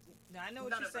 Now, I know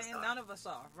what you're saying. None of us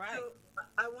are, right? So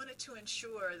I wanted to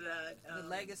ensure that the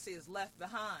legacy is left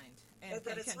behind and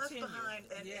that it's continue. left behind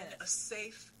and Yes. in a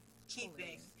safe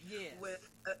keeping Yes.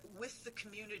 with the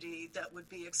community that would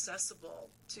be accessible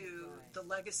to Right. the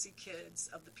legacy kids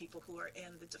of the people who are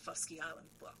in the Daufuskie Island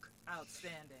book.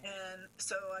 Outstanding. And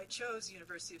so I chose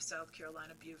University of South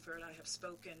Carolina, Beaufort. I have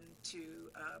spoken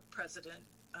to President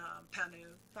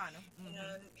Panu,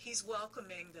 and he's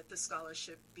welcoming that the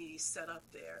scholarship be set up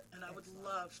there. And I would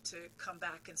love to come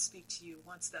back and speak to you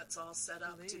once that's all set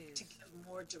up to give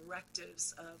more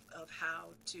directives of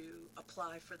how to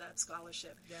apply for that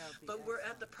scholarship. But we're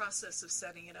at the process of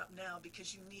setting it up now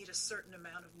because you need a certain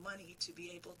amount of money to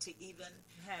be able to even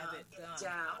have it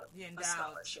endow a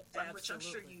scholarship fund, which I'm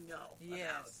sure you know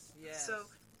about. Yes.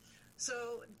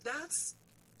 So that's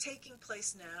taking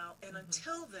place now, and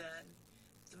until then,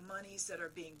 the monies that are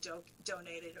being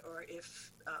donated, or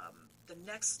if the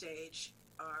next stage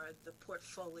are the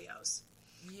portfolios,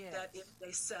 that if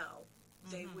they sell,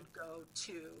 they would go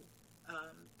to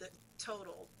the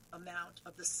total amount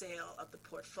of the sale of the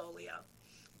portfolio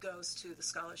goes to the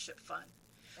scholarship fund.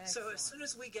 Excellent. So as soon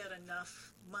as we get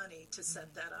enough money to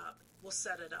set that up, we'll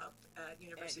set it up at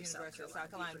University of South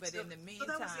Carolina. But in the meantime,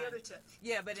 so that was the other tip.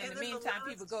 Yeah, but in the meantime,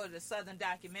 people go to the Southern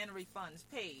Documentary Fund's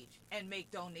page and make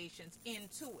donations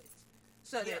into it,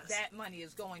 so that money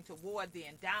is going toward the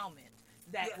endowment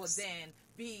that will then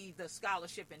be the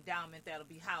scholarship endowment that'll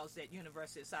be housed at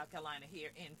University of South Carolina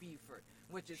here in Beaufort,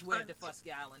 which is where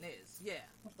Daufuskie Island is. Yeah.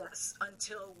 Yes,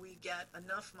 until we get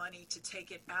enough money to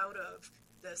take it out of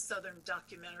the Southern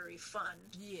Documentary Fund,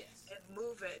 and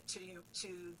move it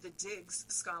to the Diggs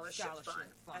Scholarship Fund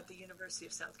at the University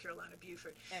of South Carolina,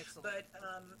 Beaufort. Excellent. But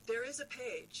there is a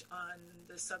page on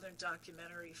the Southern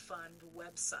Documentary Fund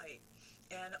website,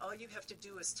 and all you have to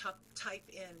do is type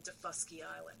in Daufuskie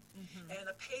Island, and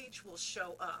a page will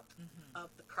show up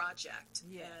of the project.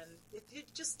 And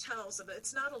it just tells about,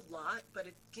 it's not a lot, but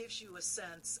it gives you a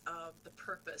sense of the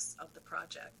purpose of the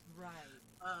project. Right.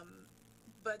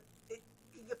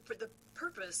 But the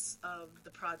purpose of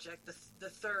the project, the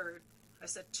third, I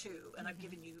said two, and I've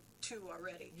given you two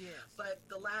already. Yes. But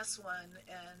the last one,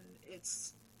 and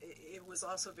it was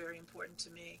also very important to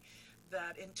me,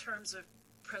 that in terms of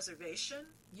preservation,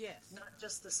 not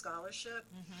just the scholarship,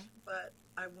 but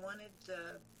I wanted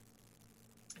the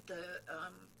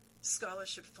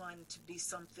scholarship fund to be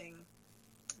something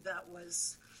that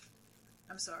was,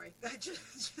 I'm sorry, I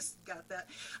just got that.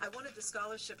 I wanted the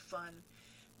scholarship fund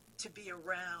to be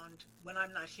around when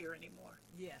I'm not here anymore.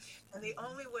 Yes. And the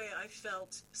only way I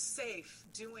felt safe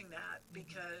doing that,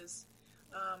 because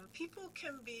people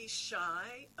can be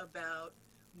shy about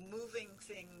moving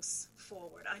things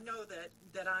forward. I know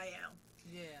that I am.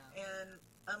 Yeah. And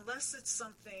unless it's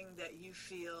something that you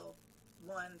feel,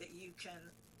 one, that you can,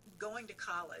 going to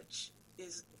college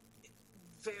is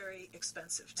very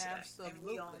expensive today. Absolutely. And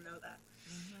we all know that.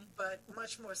 But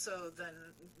much more so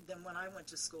than when I went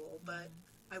to school. But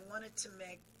I wanted to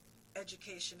make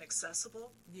education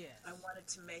accessible. Yes. I wanted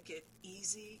to make it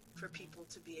easy for people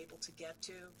to be able to get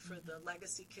to, for the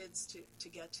legacy kids to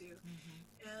get to.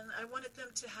 And I wanted them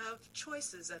to have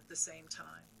choices at the same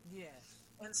time. Yes.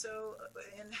 And so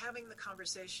in having the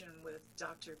conversation with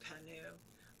Dr. Panu,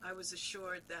 I was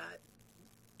assured that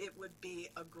it would be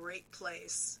a great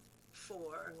place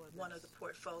for one of the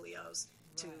portfolios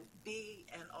to be,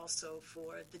 and also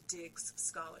for the Diggs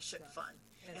Scholarship Fund.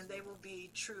 And they will be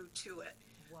true to it.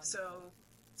 Wonderful. So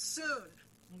soon.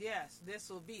 Yes, this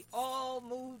will be all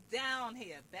moved down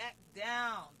here, back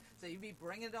down. So you'll be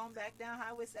bringing it on back down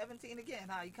Highway 17 again.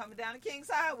 How you coming down to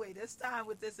Kings Highway this time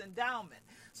with this endowment.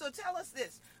 So tell us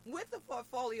this, with the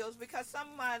portfolios, because some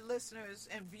of my listeners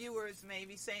and viewers may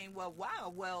be saying, well,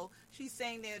 wow, well, she's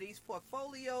saying there are these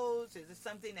portfolios. Is it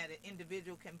something that an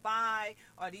individual can buy?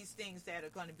 Are these things that are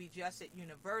going to be just at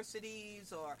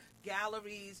universities or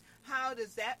galleries? How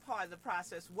does that part of the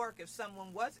process work? If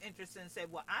someone was interested and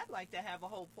said, well, I'd like to have a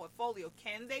whole portfolio,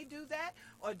 can they do that?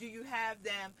 Or do you have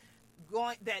them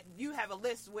that you have a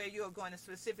list where you're going to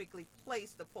specifically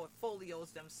place the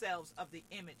portfolios themselves of the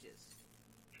images?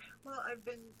 Well, I've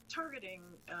been targeting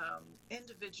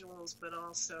individuals, but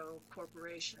also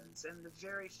corporations. And the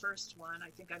very first one, I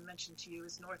think I mentioned to you,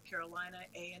 is North Carolina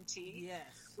A&T. Yes.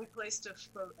 We placed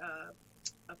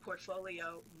a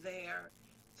portfolio there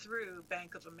through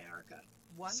Bank of America.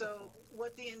 Wonderful. So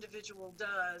what the individual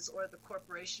does, or the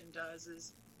corporation does,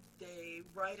 is they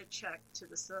write a check to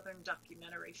the Southern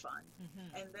Documentary Fund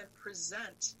and then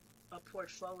present a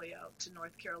portfolio to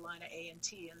North Carolina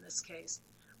A&T in this case.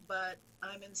 But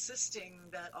I'm insisting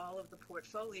that all of the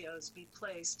portfolios be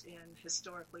placed in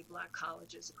historically black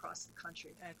colleges across the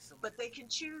country. Excellent. But they can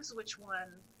choose which one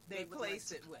they would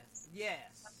place like it with.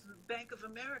 Yes. Bank of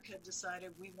America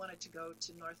decided we wanted to go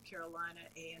to North Carolina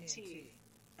A&T.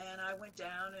 And I went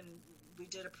down and we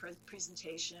did a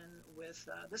presentation with,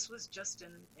 this was just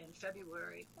in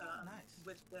February, nice.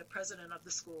 with the president of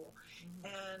the school,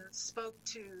 and spoke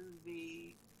to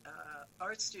the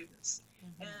art students.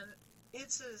 And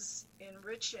it's as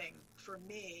enriching for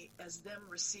me as them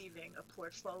receiving a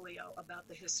portfolio about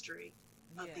the history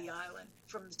of the island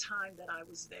from the time that I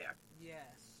was there. Yes.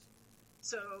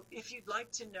 So if you'd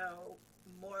like to know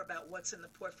more about what's in the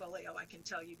portfolio, I can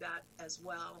tell you that as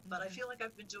well. But I feel like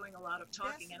I've been doing a lot of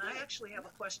talking, and I actually have a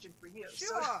question for you.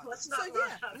 Sure. So let's not run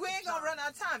out of we ain't time. gonna run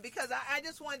out of time, because I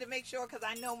just wanted to make sure, because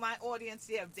I know my audience,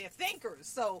 they're thinkers.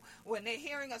 So when they're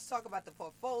hearing us talk about the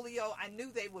portfolio, I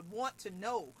knew they would want to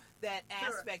know that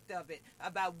aspect of it,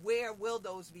 about where will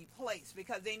those be placed,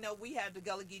 because they know we have the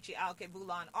Gullah Geechee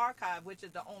Alkebulan Archive, which is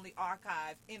the only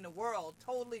archive in the world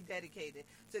totally dedicated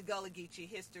to Gullah Geechee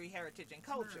history, heritage, and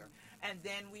culture. And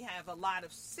then we have a lot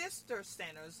of sister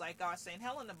centers, like our St.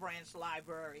 Helena Branch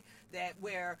Library,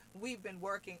 where we've been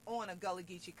working on a Gullah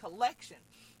Geechee collection.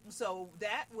 So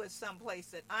that was someplace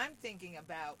that I'm thinking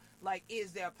about, like,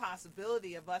 is there a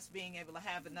possibility of us being able to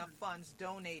have enough funds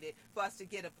donated for us to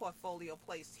get a portfolio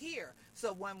placed here?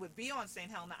 So one would be on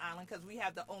St. Helena Island, because we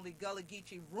have the only Gullah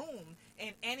Geechee room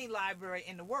in any library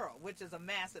in the world, which is a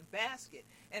massive basket.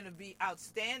 And it would be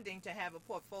outstanding to have a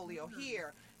portfolio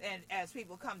here, and as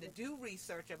people come to do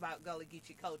research about Gullah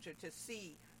Geechee culture, to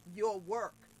see your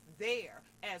work there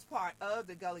as part of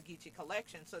the Gullah Geechee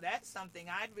collection. So that's something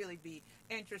I'd really be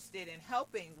interested in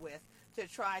helping with, to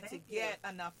try to get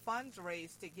enough funds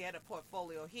raised to get a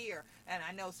portfolio here. And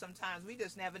I know sometimes we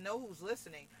just never know who's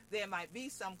listening. There might be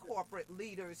some corporate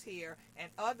leaders here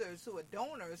and others who are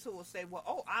donors who will say,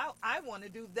 well, I want to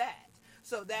do that.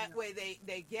 So that way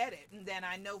they get it. And then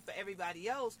I know for everybody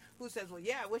else who says, well,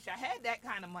 yeah, I wish I had that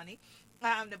kind of money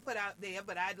to put out there,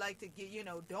 but I'd like to get,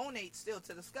 donate still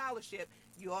to the scholarship.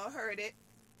 You all heard it.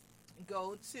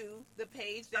 Go to the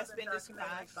page that's been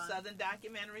described, Southern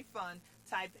Documentary Fund,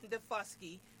 type in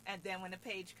Daufuskie, and then when the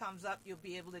page comes up, you'll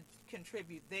be able to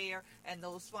contribute there, and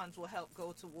those funds will help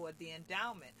go toward the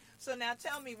endowment. So now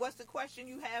tell me, what's the question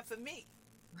you have for me?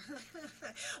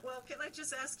 Well, can I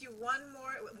just ask you one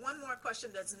more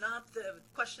question that's not the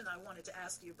question I wanted to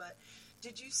ask you, but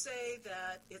did you say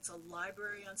that it's a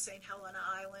library on St. Helena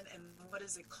Island, and what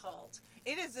is it called?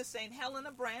 It is the St.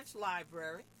 Helena Branch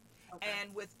Library,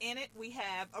 and within it we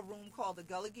have a room called the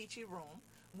Gullah Geechee Room,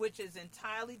 which is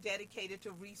entirely dedicated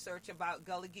to research about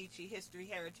Gullah Geechee history,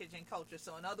 heritage, and culture.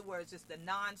 So in other words, it's the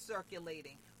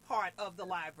non-circulating part of the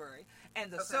library,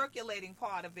 and the circulating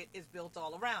part of it is built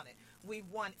all around it. We've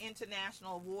won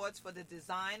international awards for the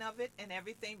design of it and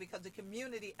everything, because the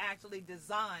community actually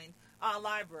designed our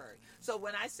library. So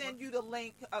when I send you the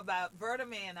link about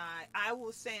Vertiman and I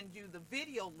will send you the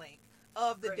video link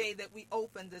of the day that we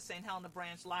opened the St. Helena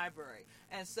Branch Library.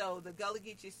 And so the Gullah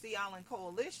Geechee Sea Island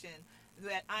Coalition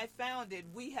that I founded,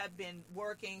 we have been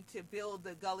working to build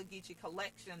the Gullah Geechee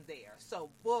collection there. So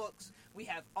books, we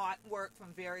have artwork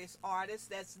from various artists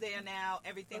that's there now,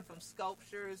 everything from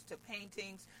sculptures to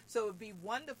paintings. So it would be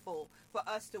wonderful for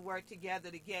us to work together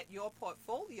to get your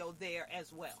portfolio there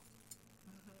as well.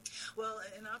 Well,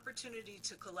 an opportunity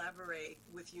to collaborate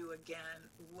with you again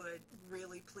would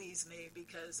really please me,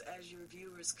 because as your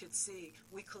viewers could see,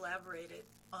 we collaborated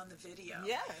on the video.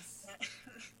 Yes.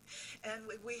 And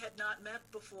we had not met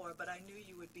before, but I knew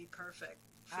you would be perfect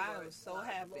for I was so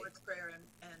happy. the Lord's Prayer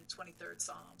and 23rd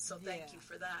Psalm. So thank you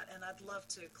for that. And I'd love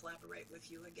to collaborate with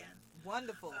you again.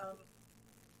 Wonderful.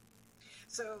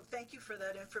 So thank you for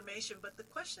that information. But the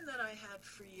question that I had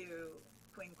for you,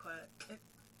 Queen Quet,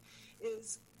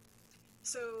 is,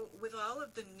 so with all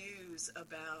of the news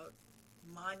about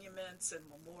monuments and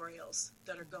memorials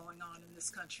that are going on in this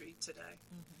country today,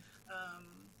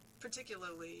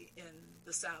 particularly in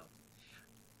the South,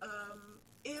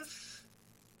 if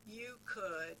you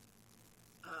could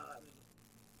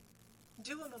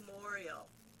do a memorial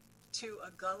to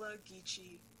a Gullah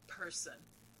Geechee person,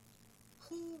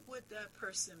 who would that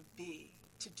person be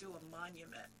to do a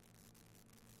monument?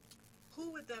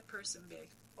 Who would that person be?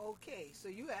 Okay, so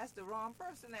you asked the wrong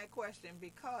person that question,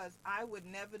 because I would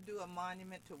never do a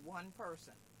monument to one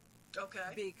person. Okay.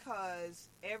 Because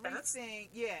everything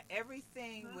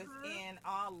within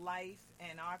our life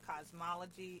and our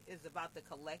cosmology is about the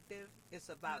collective. It's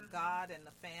about God and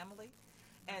the family.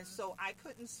 And so I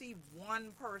couldn't see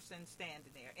one person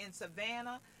standing there. In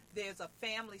Savannah, there's a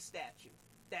family statue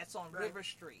that's on River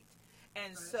Street.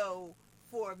 And so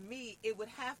for me, it would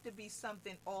have to be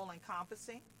something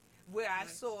all-encompassing, where I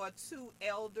saw 2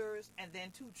 elders and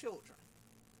then 2 children.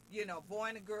 You know, boy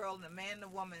and a girl and a man and a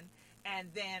woman. And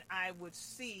then I would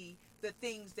see the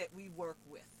things that we work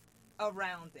with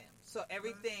around them. So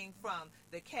everything from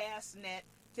the cast net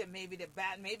to maybe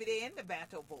maybe they're in the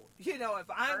battle boat. You know, if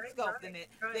I'm sculpting it,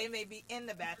 they may be in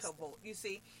the battle boat, you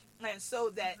see. And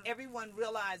so that everyone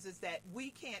realizes that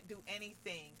we can't do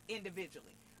anything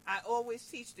individually. I always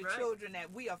teach the children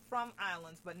that we are from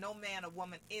islands, but no man or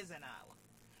woman is an island.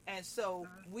 And so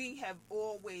we have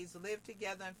always lived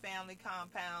together in family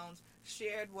compounds,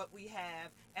 shared what we have,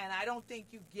 and I don't think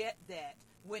you get that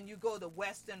when you go the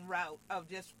Western route of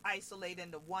just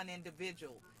isolating the one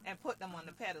individual and put them on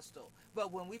the pedestal.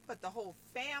 But when we put the whole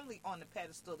family on the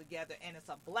pedestal together, and it's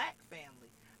a black family,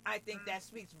 I think that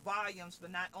speaks volumes for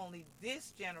not only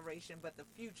this generation, but the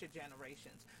future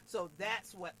generations. So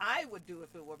that's what I would do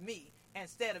if it were me,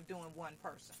 instead of doing one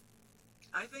person.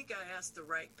 I think I asked the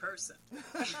right person.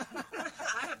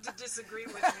 I have to disagree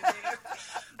with you there,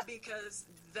 because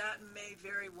that may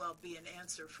very well be an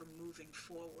answer for moving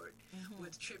forward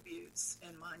with tributes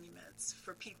and monuments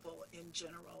for people in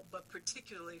general, but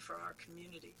particularly for our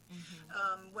community.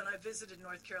 When I visited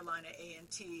North Carolina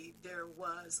A&T, there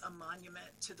was a monument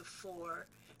to the 4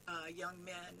 young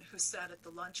men who sat at the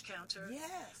lunch counter.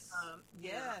 Yes.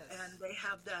 And they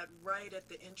have that right at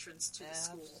the entrance to the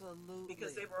school. Absolutely.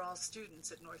 Because they were all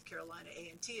students at North Carolina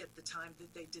A&T at the time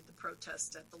that they did the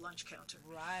protest at the lunch counter.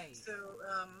 Right. So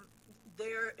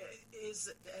there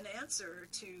is an answer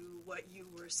to what you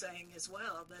were saying as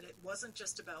well, that it wasn't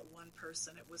just about one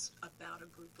person, it was about a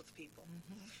group of people.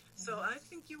 So I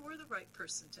think you were the right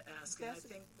person to ask. And I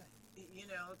think, you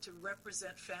know, to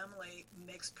represent family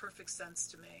makes perfect sense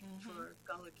to me for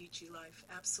Gullah Geechee life.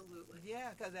 Absolutely.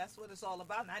 Yeah, because that's what it's all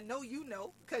about. And I know you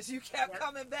know, because you kept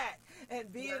coming back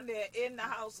and being there in the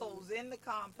households, in the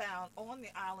compound, on the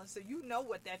island, so you know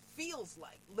what that feels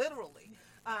like, literally.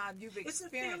 You've experienced it's a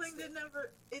feeling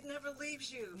that never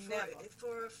leaves you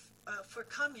for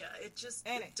Kamya. It just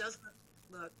it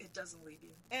doesn't leave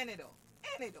you. And it'll.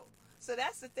 So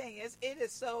that's the thing, it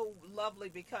is so lovely,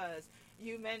 because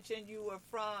you mentioned you were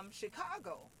from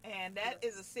Chicago, and that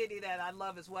is a city that I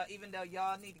love as well, even though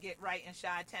y'all need to get right in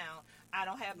Chi-Town. I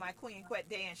don't have my Queen Quet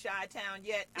Day in Chi-Town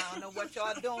yet. I don't know what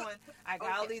y'all doing. I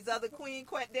got all these other Queen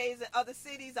Quet Days in other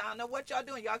cities. I don't know what y'all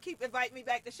doing. Y'all keep inviting me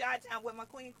back to Chi-Town with my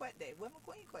Queen Quet Day. With my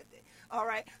Queen Quet Day. All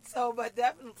right. So, but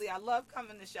definitely, I love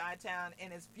coming to Chi-Town,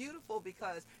 and it's beautiful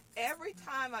because every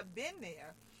time I've been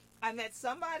there, I met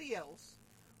somebody else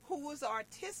who was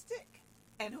artistic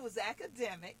and who was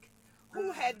academic,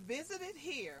 who had visited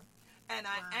here, and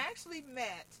I actually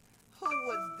met who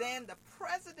was then the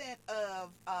president of,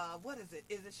 what is it?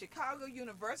 Is it Chicago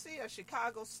University or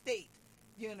Chicago State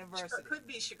University? It could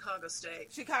be Chicago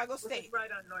State. Chicago State. Right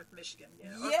on North Michigan,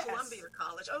 Yes. Or Columbia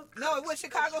College. Oh, no, it was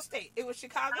Chicago State. It was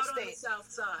Chicago out State. On the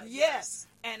south side. Yes.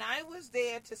 And I was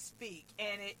there to speak,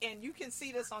 and you can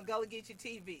see this on Gullah Geechee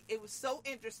TV. It was so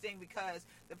interesting because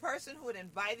the person who had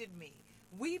invited me,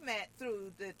 we met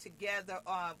through the Together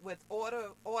with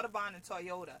Audubon and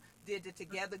Toyota, did the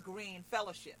Together Green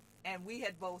Fellowship, and we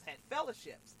had both had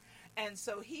fellowships. And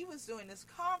so he was doing this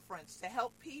conference to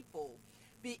help people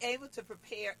be able to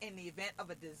prepare in the event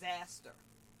of a disaster.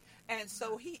 And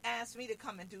so he asked me to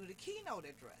come and do the keynote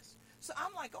address. So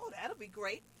I'm like, oh, that'll be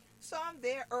great. So I'm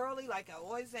there early, like I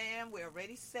always am. We're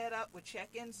already set up. We're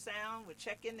checking sound. We're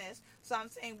checking this. So I'm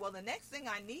saying, well, the next thing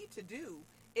I need to do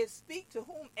is speak to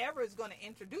whomever is going to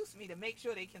introduce me to make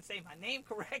sure they can say my name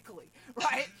correctly,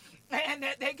 right? And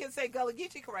that they can say Gullah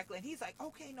Geechee correctly. And he's like,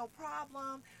 okay, no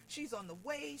problem. She's on the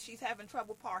way. She's having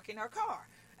trouble parking her car.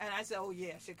 And I said, oh,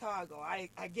 yeah, Chicago. I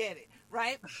get it,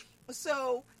 right?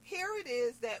 So here it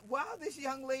is that while this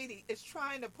young lady is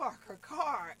trying to park her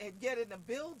car and get in the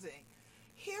building,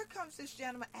 here comes this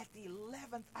gentleman at the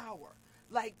 11th hour.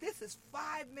 Like, this is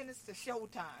 5 minutes to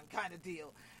showtime kind of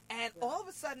deal. And all of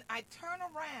a sudden, I turn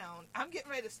around. I'm getting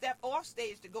ready to step off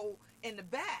stage to go in the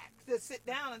back to sit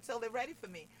down until they're ready for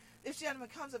me. This gentleman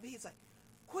comes up. He's like,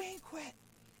 Queen Quet,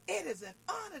 It is an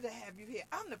honor to have you here.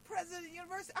 I'm the president of the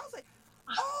university. I was like,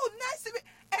 oh, nice to meet.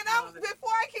 And before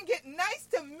I can get nice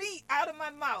to meet out of my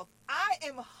mouth, I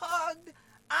am hugged.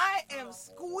 I am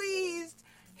squeezed.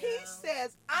 Yeah. He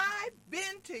says, I've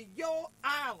been to your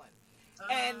island.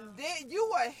 And then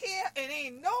you are here and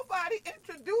ain't nobody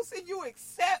introducing you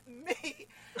except me.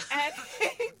 And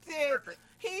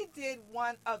he did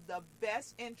one of the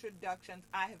best introductions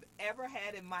I have ever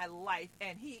had in my life.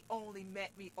 And he only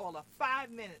met me all of 5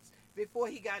 minutes before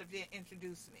he got up there and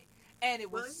introduced me. And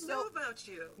it was he knew about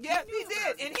you. Yes, he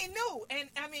did. And he knew. And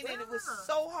I mean, and it was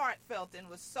so heartfelt and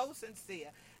was so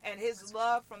sincere. And his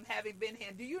love from having been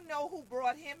here. Do you know who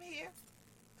brought him here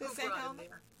to St. Helena?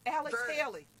 Alex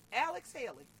Haley. Alex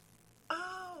Haley.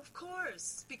 Oh, of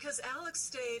course. Because Alex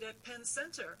stayed at Penn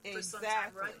Center for some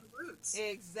time, right? Roots.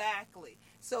 Exactly.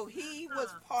 So he was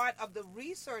part of the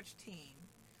research team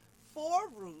for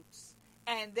Roots,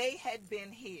 and they had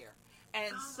been here.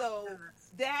 And so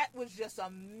that was just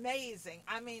amazing.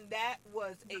 I mean, that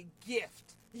was a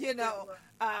gift, you know.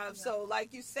 So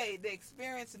like you say, the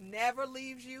experience never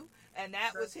leaves you. And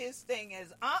that was his thing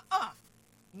is,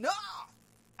 no.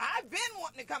 I've been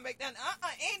wanting to come back down.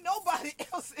 Ain't nobody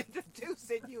else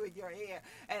introducing you in your hair.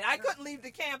 And I couldn't leave the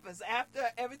campus. After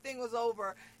everything was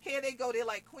over, here they go. They're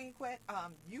like, Queen Quet,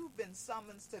 you've been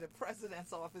summoned to the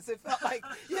president's office. It felt like,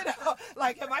 you know,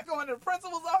 like, am I going to the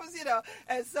principal's office, you know?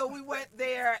 And so we went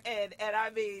there, and I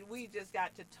mean, we just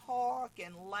got to talk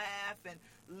and laugh and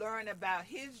learn about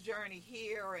his journey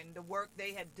here and the work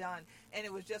they had done. And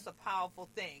it was just a powerful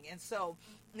thing. And so,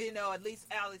 you know, at least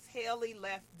Alex Haley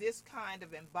left this kind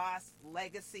of embossed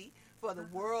legacy for the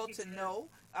world to know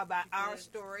about our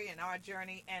story and our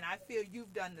journey. And I feel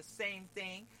you've done the same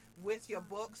thing with your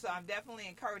book. So I'm definitely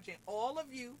encouraging all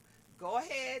of you, go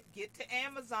ahead, get to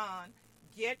Amazon,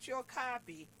 get your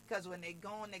copy, because when they're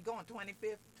going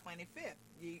 25th.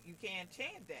 You can't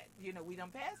change that. You know, we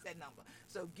done passed that number.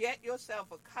 So get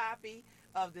yourself a copy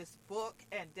of this book,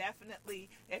 and definitely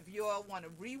if you all want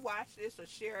to rewatch this or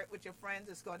share it with your friends,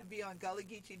 it's going to be on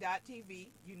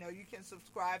gullygeechee.tv. You know, you can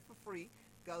subscribe for free,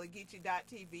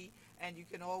 gullygeechee.tv, and you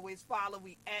can always follow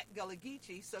me at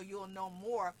gullygeechee so you'll know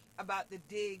more about the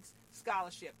Diggs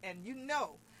Scholarship. And you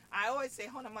know, I always say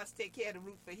Hunter must take care of the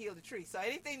root for heal the tree. So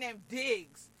anything named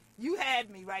Diggs, you had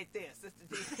me right there, Sister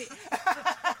D.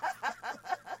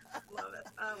 Love it.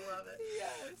 I love it.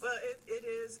 Yes. Well,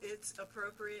 it's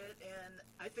appropriate, and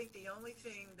I think the only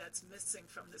thing that's missing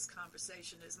from this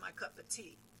conversation is my cup of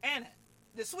tea. And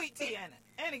the sweet tea in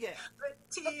it. And again.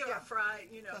 Tea or fried,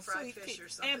 fried fish tea. or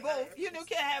something. And both. You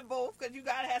can't have both, because you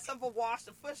got to have something to wash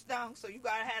the fish down, so you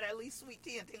got to have at least sweet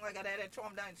tea and things like that. Throw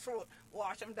them down your throat,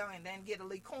 wash them down, and then get a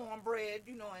little cornbread,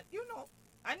 and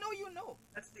I know you know.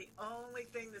 That's the only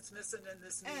thing that's missing in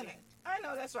this meeting. I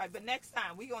know that's right. But next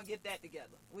time, we're going to get that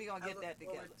together. We're going to get that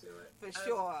together. For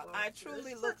sure. I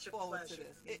truly look forward to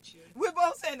this. We're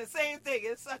both saying the same thing.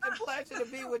 It's such a pleasure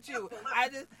to be with you.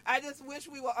 I just wish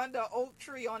we were under an oak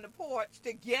tree on the porch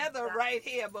together right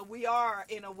here. But we are,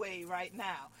 in a way, right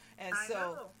now. And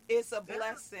so it's a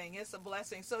blessing. It's a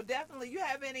blessing. So definitely, you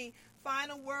have any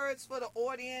final words for the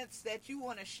audience that you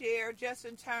want to share just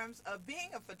in terms of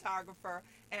being a photographer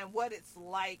and what it's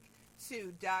like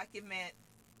to document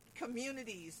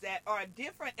communities that are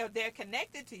different, or they're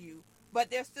connected to you, but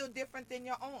they're still different than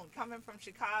your own. Coming from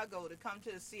Chicago to come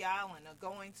to the Sea Island or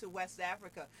going to West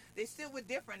Africa, they still were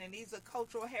different, and these are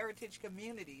cultural heritage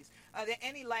communities. Are there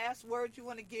any last words you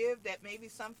want to give that maybe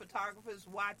some photographers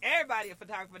watch? Everybody a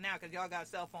photographer now, because y'all got a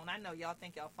cell phone. I know y'all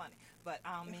think y'all funny, but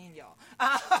I don't mean y'all.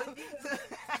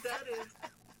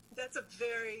 That's a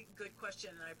very good question,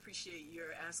 and I appreciate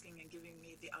your asking and giving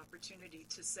me the opportunity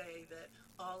to say that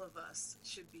all of us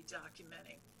should be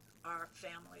documenting our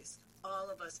families.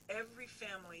 All of us, every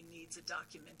family needs a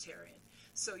documentarian.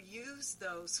 So use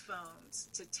those phones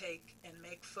to take and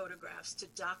make photographs to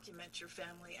document your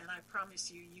family, and I promise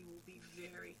you, you will be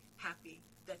very happy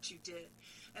that you did.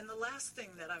 And the last thing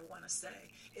that I want to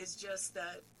say is just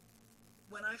that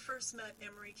when I first met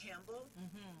Emery Campbell,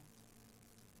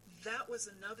 that was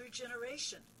another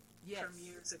generation from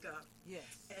years ago. Yes.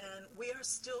 And we are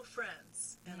still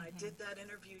friends. And I did that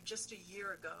interview just a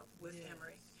year ago with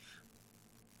Emery.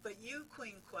 But you,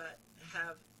 Queen Quet,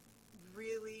 have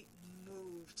really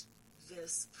moved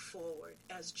this forward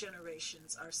as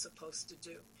generations are supposed to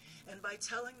do. And by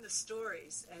telling the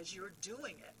stories as you're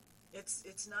doing it,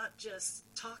 it's not just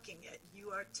talking it.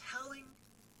 You are telling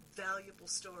valuable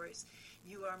stories.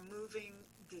 You are moving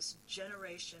this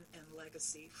generation and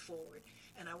legacy forward.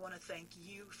 And I want to thank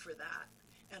you for that.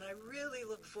 And I really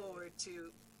look forward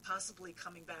to possibly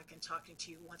coming back and talking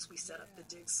to you once we set up the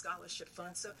Dig Scholarship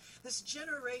Fund. So this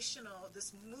generational,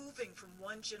 this moving from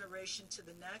one generation to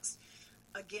the next,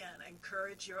 again, I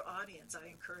encourage your audience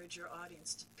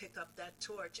to pick up that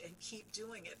torch and keep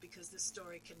doing it, because this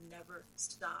story can never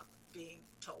stop being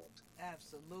told.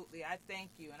 Absolutely. I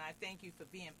thank you, and I thank you for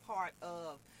being part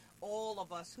of all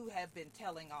of us who have been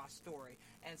telling our story,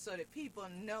 and so that people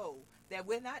know that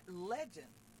we're not legend,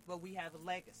 but we have a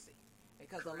legacy.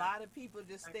 Because a lot of people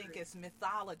just think it's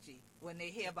mythology when they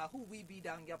hear about who we be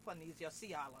down here upon these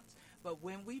sea islands. But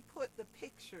when we put the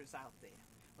pictures out there,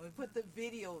 when we put the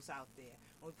videos out there,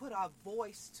 when we put our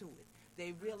voice to it,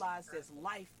 they realize there's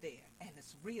life there, and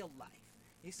it's real life.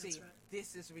 You see,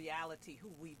 this is reality, who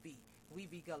we be. We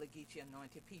be Gullah Geechee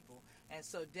anointed people. And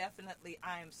so definitely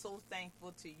I am so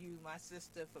thankful to you, my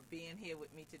sister, for being here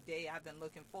with me today. I've been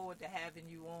looking forward to having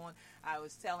you on. I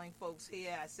was telling folks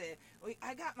here, I said,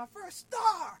 I got my first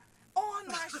star on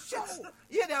my show, and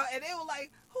they were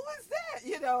like, who is that?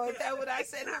 And then when I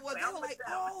said who was, they were like,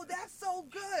 oh, that's so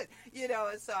good,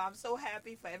 and so I'm so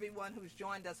happy for everyone who's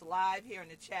joined us live here in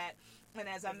the chat. And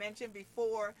as I mentioned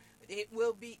before, it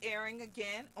will be airing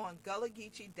again on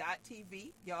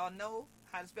GullahGeechee.tv. Y'all know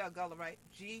how to spell Gullah, right?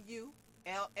 Gullah,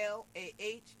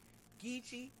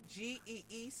 Geechee,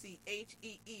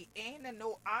 Geechee. Ain't a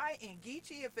no I in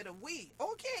Geechee if it a we.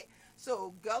 Okay,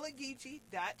 so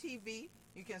GullahGeechee.tv.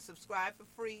 You can subscribe for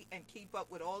free and keep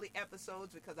up with all the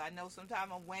episodes, because I know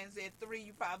sometime on Wednesday at 3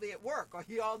 you probably at work or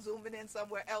you all zooming in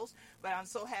somewhere else. But I'm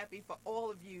so happy for all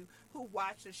of you who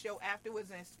watch the show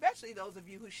afterwards, and especially those of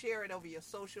you who share it over your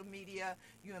social media,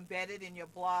 you embed it in your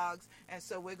blogs. And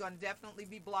so we're going to definitely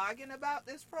be blogging about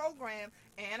this program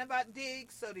and about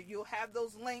Dig, so that you'll have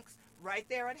those links right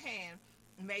there at hand.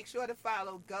 Make sure to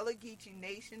follow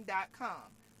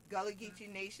GullahGeecheeNation.com.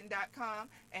 GullahGeecheeNation.com,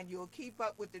 and you'll keep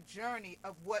up with the journey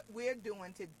of what we're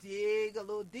doing to dig a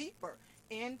little deeper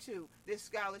into this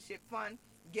scholarship fund,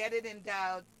 get it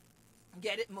endowed,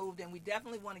 get it moved, and we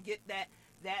definitely want to get that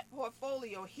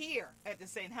portfolio here at the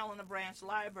St. Helena Branch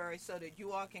Library, so that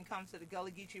you all can come to the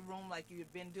Gullah Geechee room like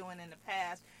you've been doing in the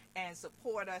past and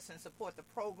support us and support the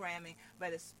programming,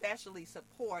 but especially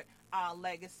support our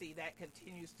legacy that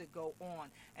continues to go on.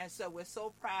 And so we're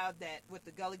so proud that with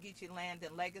the Gullah Geechee Land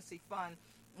and Legacy Fund,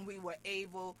 we were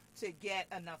able to get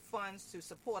enough funds to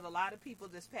support a lot of people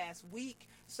this past week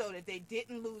so that they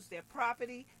didn't lose their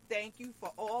property. Thank you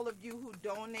for all of you who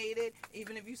donated.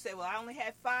 Even if you say, well, I only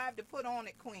had $5 to put on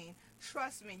it, Queen.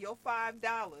 Trust me, your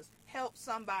 $5 helps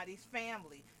somebody's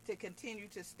family to continue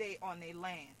to stay on their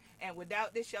land. And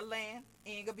without this your land,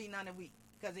 ain't going to be none of we.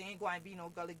 Because there ain't going to be no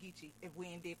Gullah Geechee if we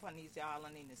ain't there upon these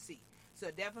island in the sea.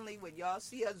 So definitely when y'all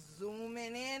see us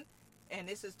zooming in, and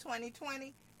this is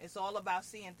 2020, it's all about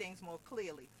seeing things more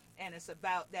clearly. And it's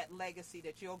about that legacy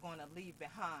that you're going to leave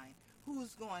behind.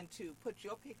 Who's going to put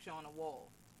your picture on a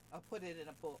wall, or put it in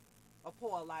a book, or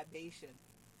pour a libation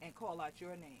and call out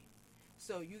your name?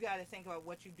 So you got to think about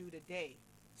what you do today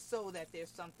so that there's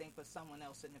something for someone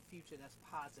else in the future that's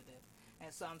positive.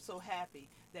 And so I'm so happy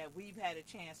that we've had a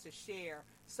chance to share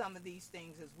some of these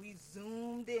things as we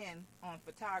zoomed in on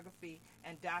photography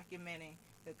and documenting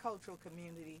the cultural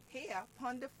community here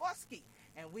upon Daufuskie.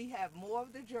 And we have more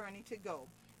of the journey to go.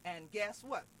 And guess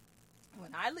what?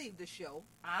 When I leave the show,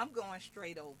 I'm going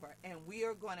straight over, and we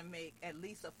are going to make at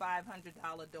least a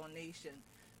 $500 donation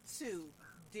to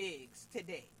Digs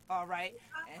today. All right,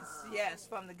 and yes,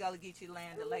 from the Gullah Geechee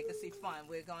Land and Legacy Fund,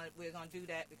 we're gonna do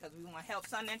that because we want to help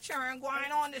son and children going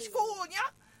on to school, yeah.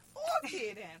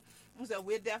 Okay, then. So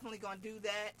we're definitely gonna do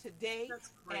that today,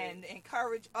 and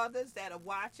encourage others that are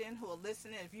watching, who are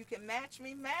listening. If you can match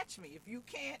me, match me. If you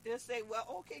can't, just say, well,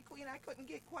 okay, Queen, I couldn't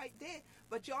get quite there,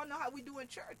 but y'all know how we do in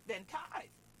church. Then tithe,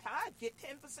 get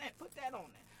 10%, put that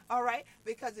on there. All right,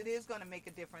 because it is going to make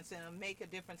a difference, and it'll make a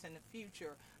difference in the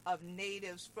future of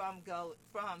natives from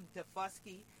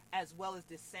Daufuskie, as well as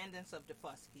descendants of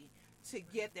Daufuskie, to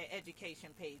get their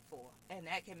education paid for, and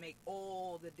that can make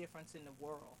all the difference in the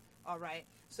world. All right,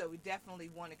 so we definitely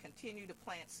want to continue to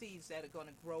plant seeds that are going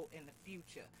to grow in the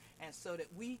future, and so that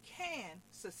we can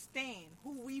sustain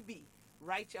who we be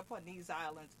right up on these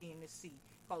islands in the sea,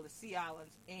 called the Sea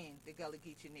Islands in the Gullah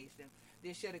Geechee Nation.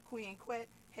 This year, the Queen Quet,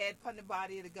 head upon the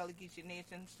body of the Gullah Geechee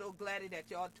Nation. So glad that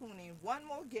y'all tuning in one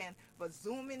more again for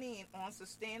zooming in on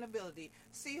sustainability.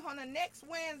 See you on the next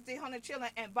Wednesday, on the chillin'.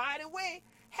 And by the way,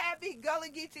 happy Gullah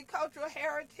Geechee Cultural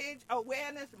Heritage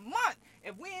Awareness Month.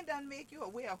 If we ain't done make you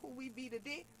aware of who we be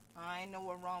today, I ain't know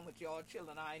what's wrong with y'all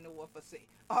chillin'. I ain't know what for say.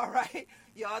 All right?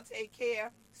 Y'all take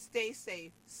care. Stay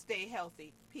safe. Stay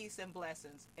healthy. Peace and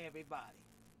blessings, everybody.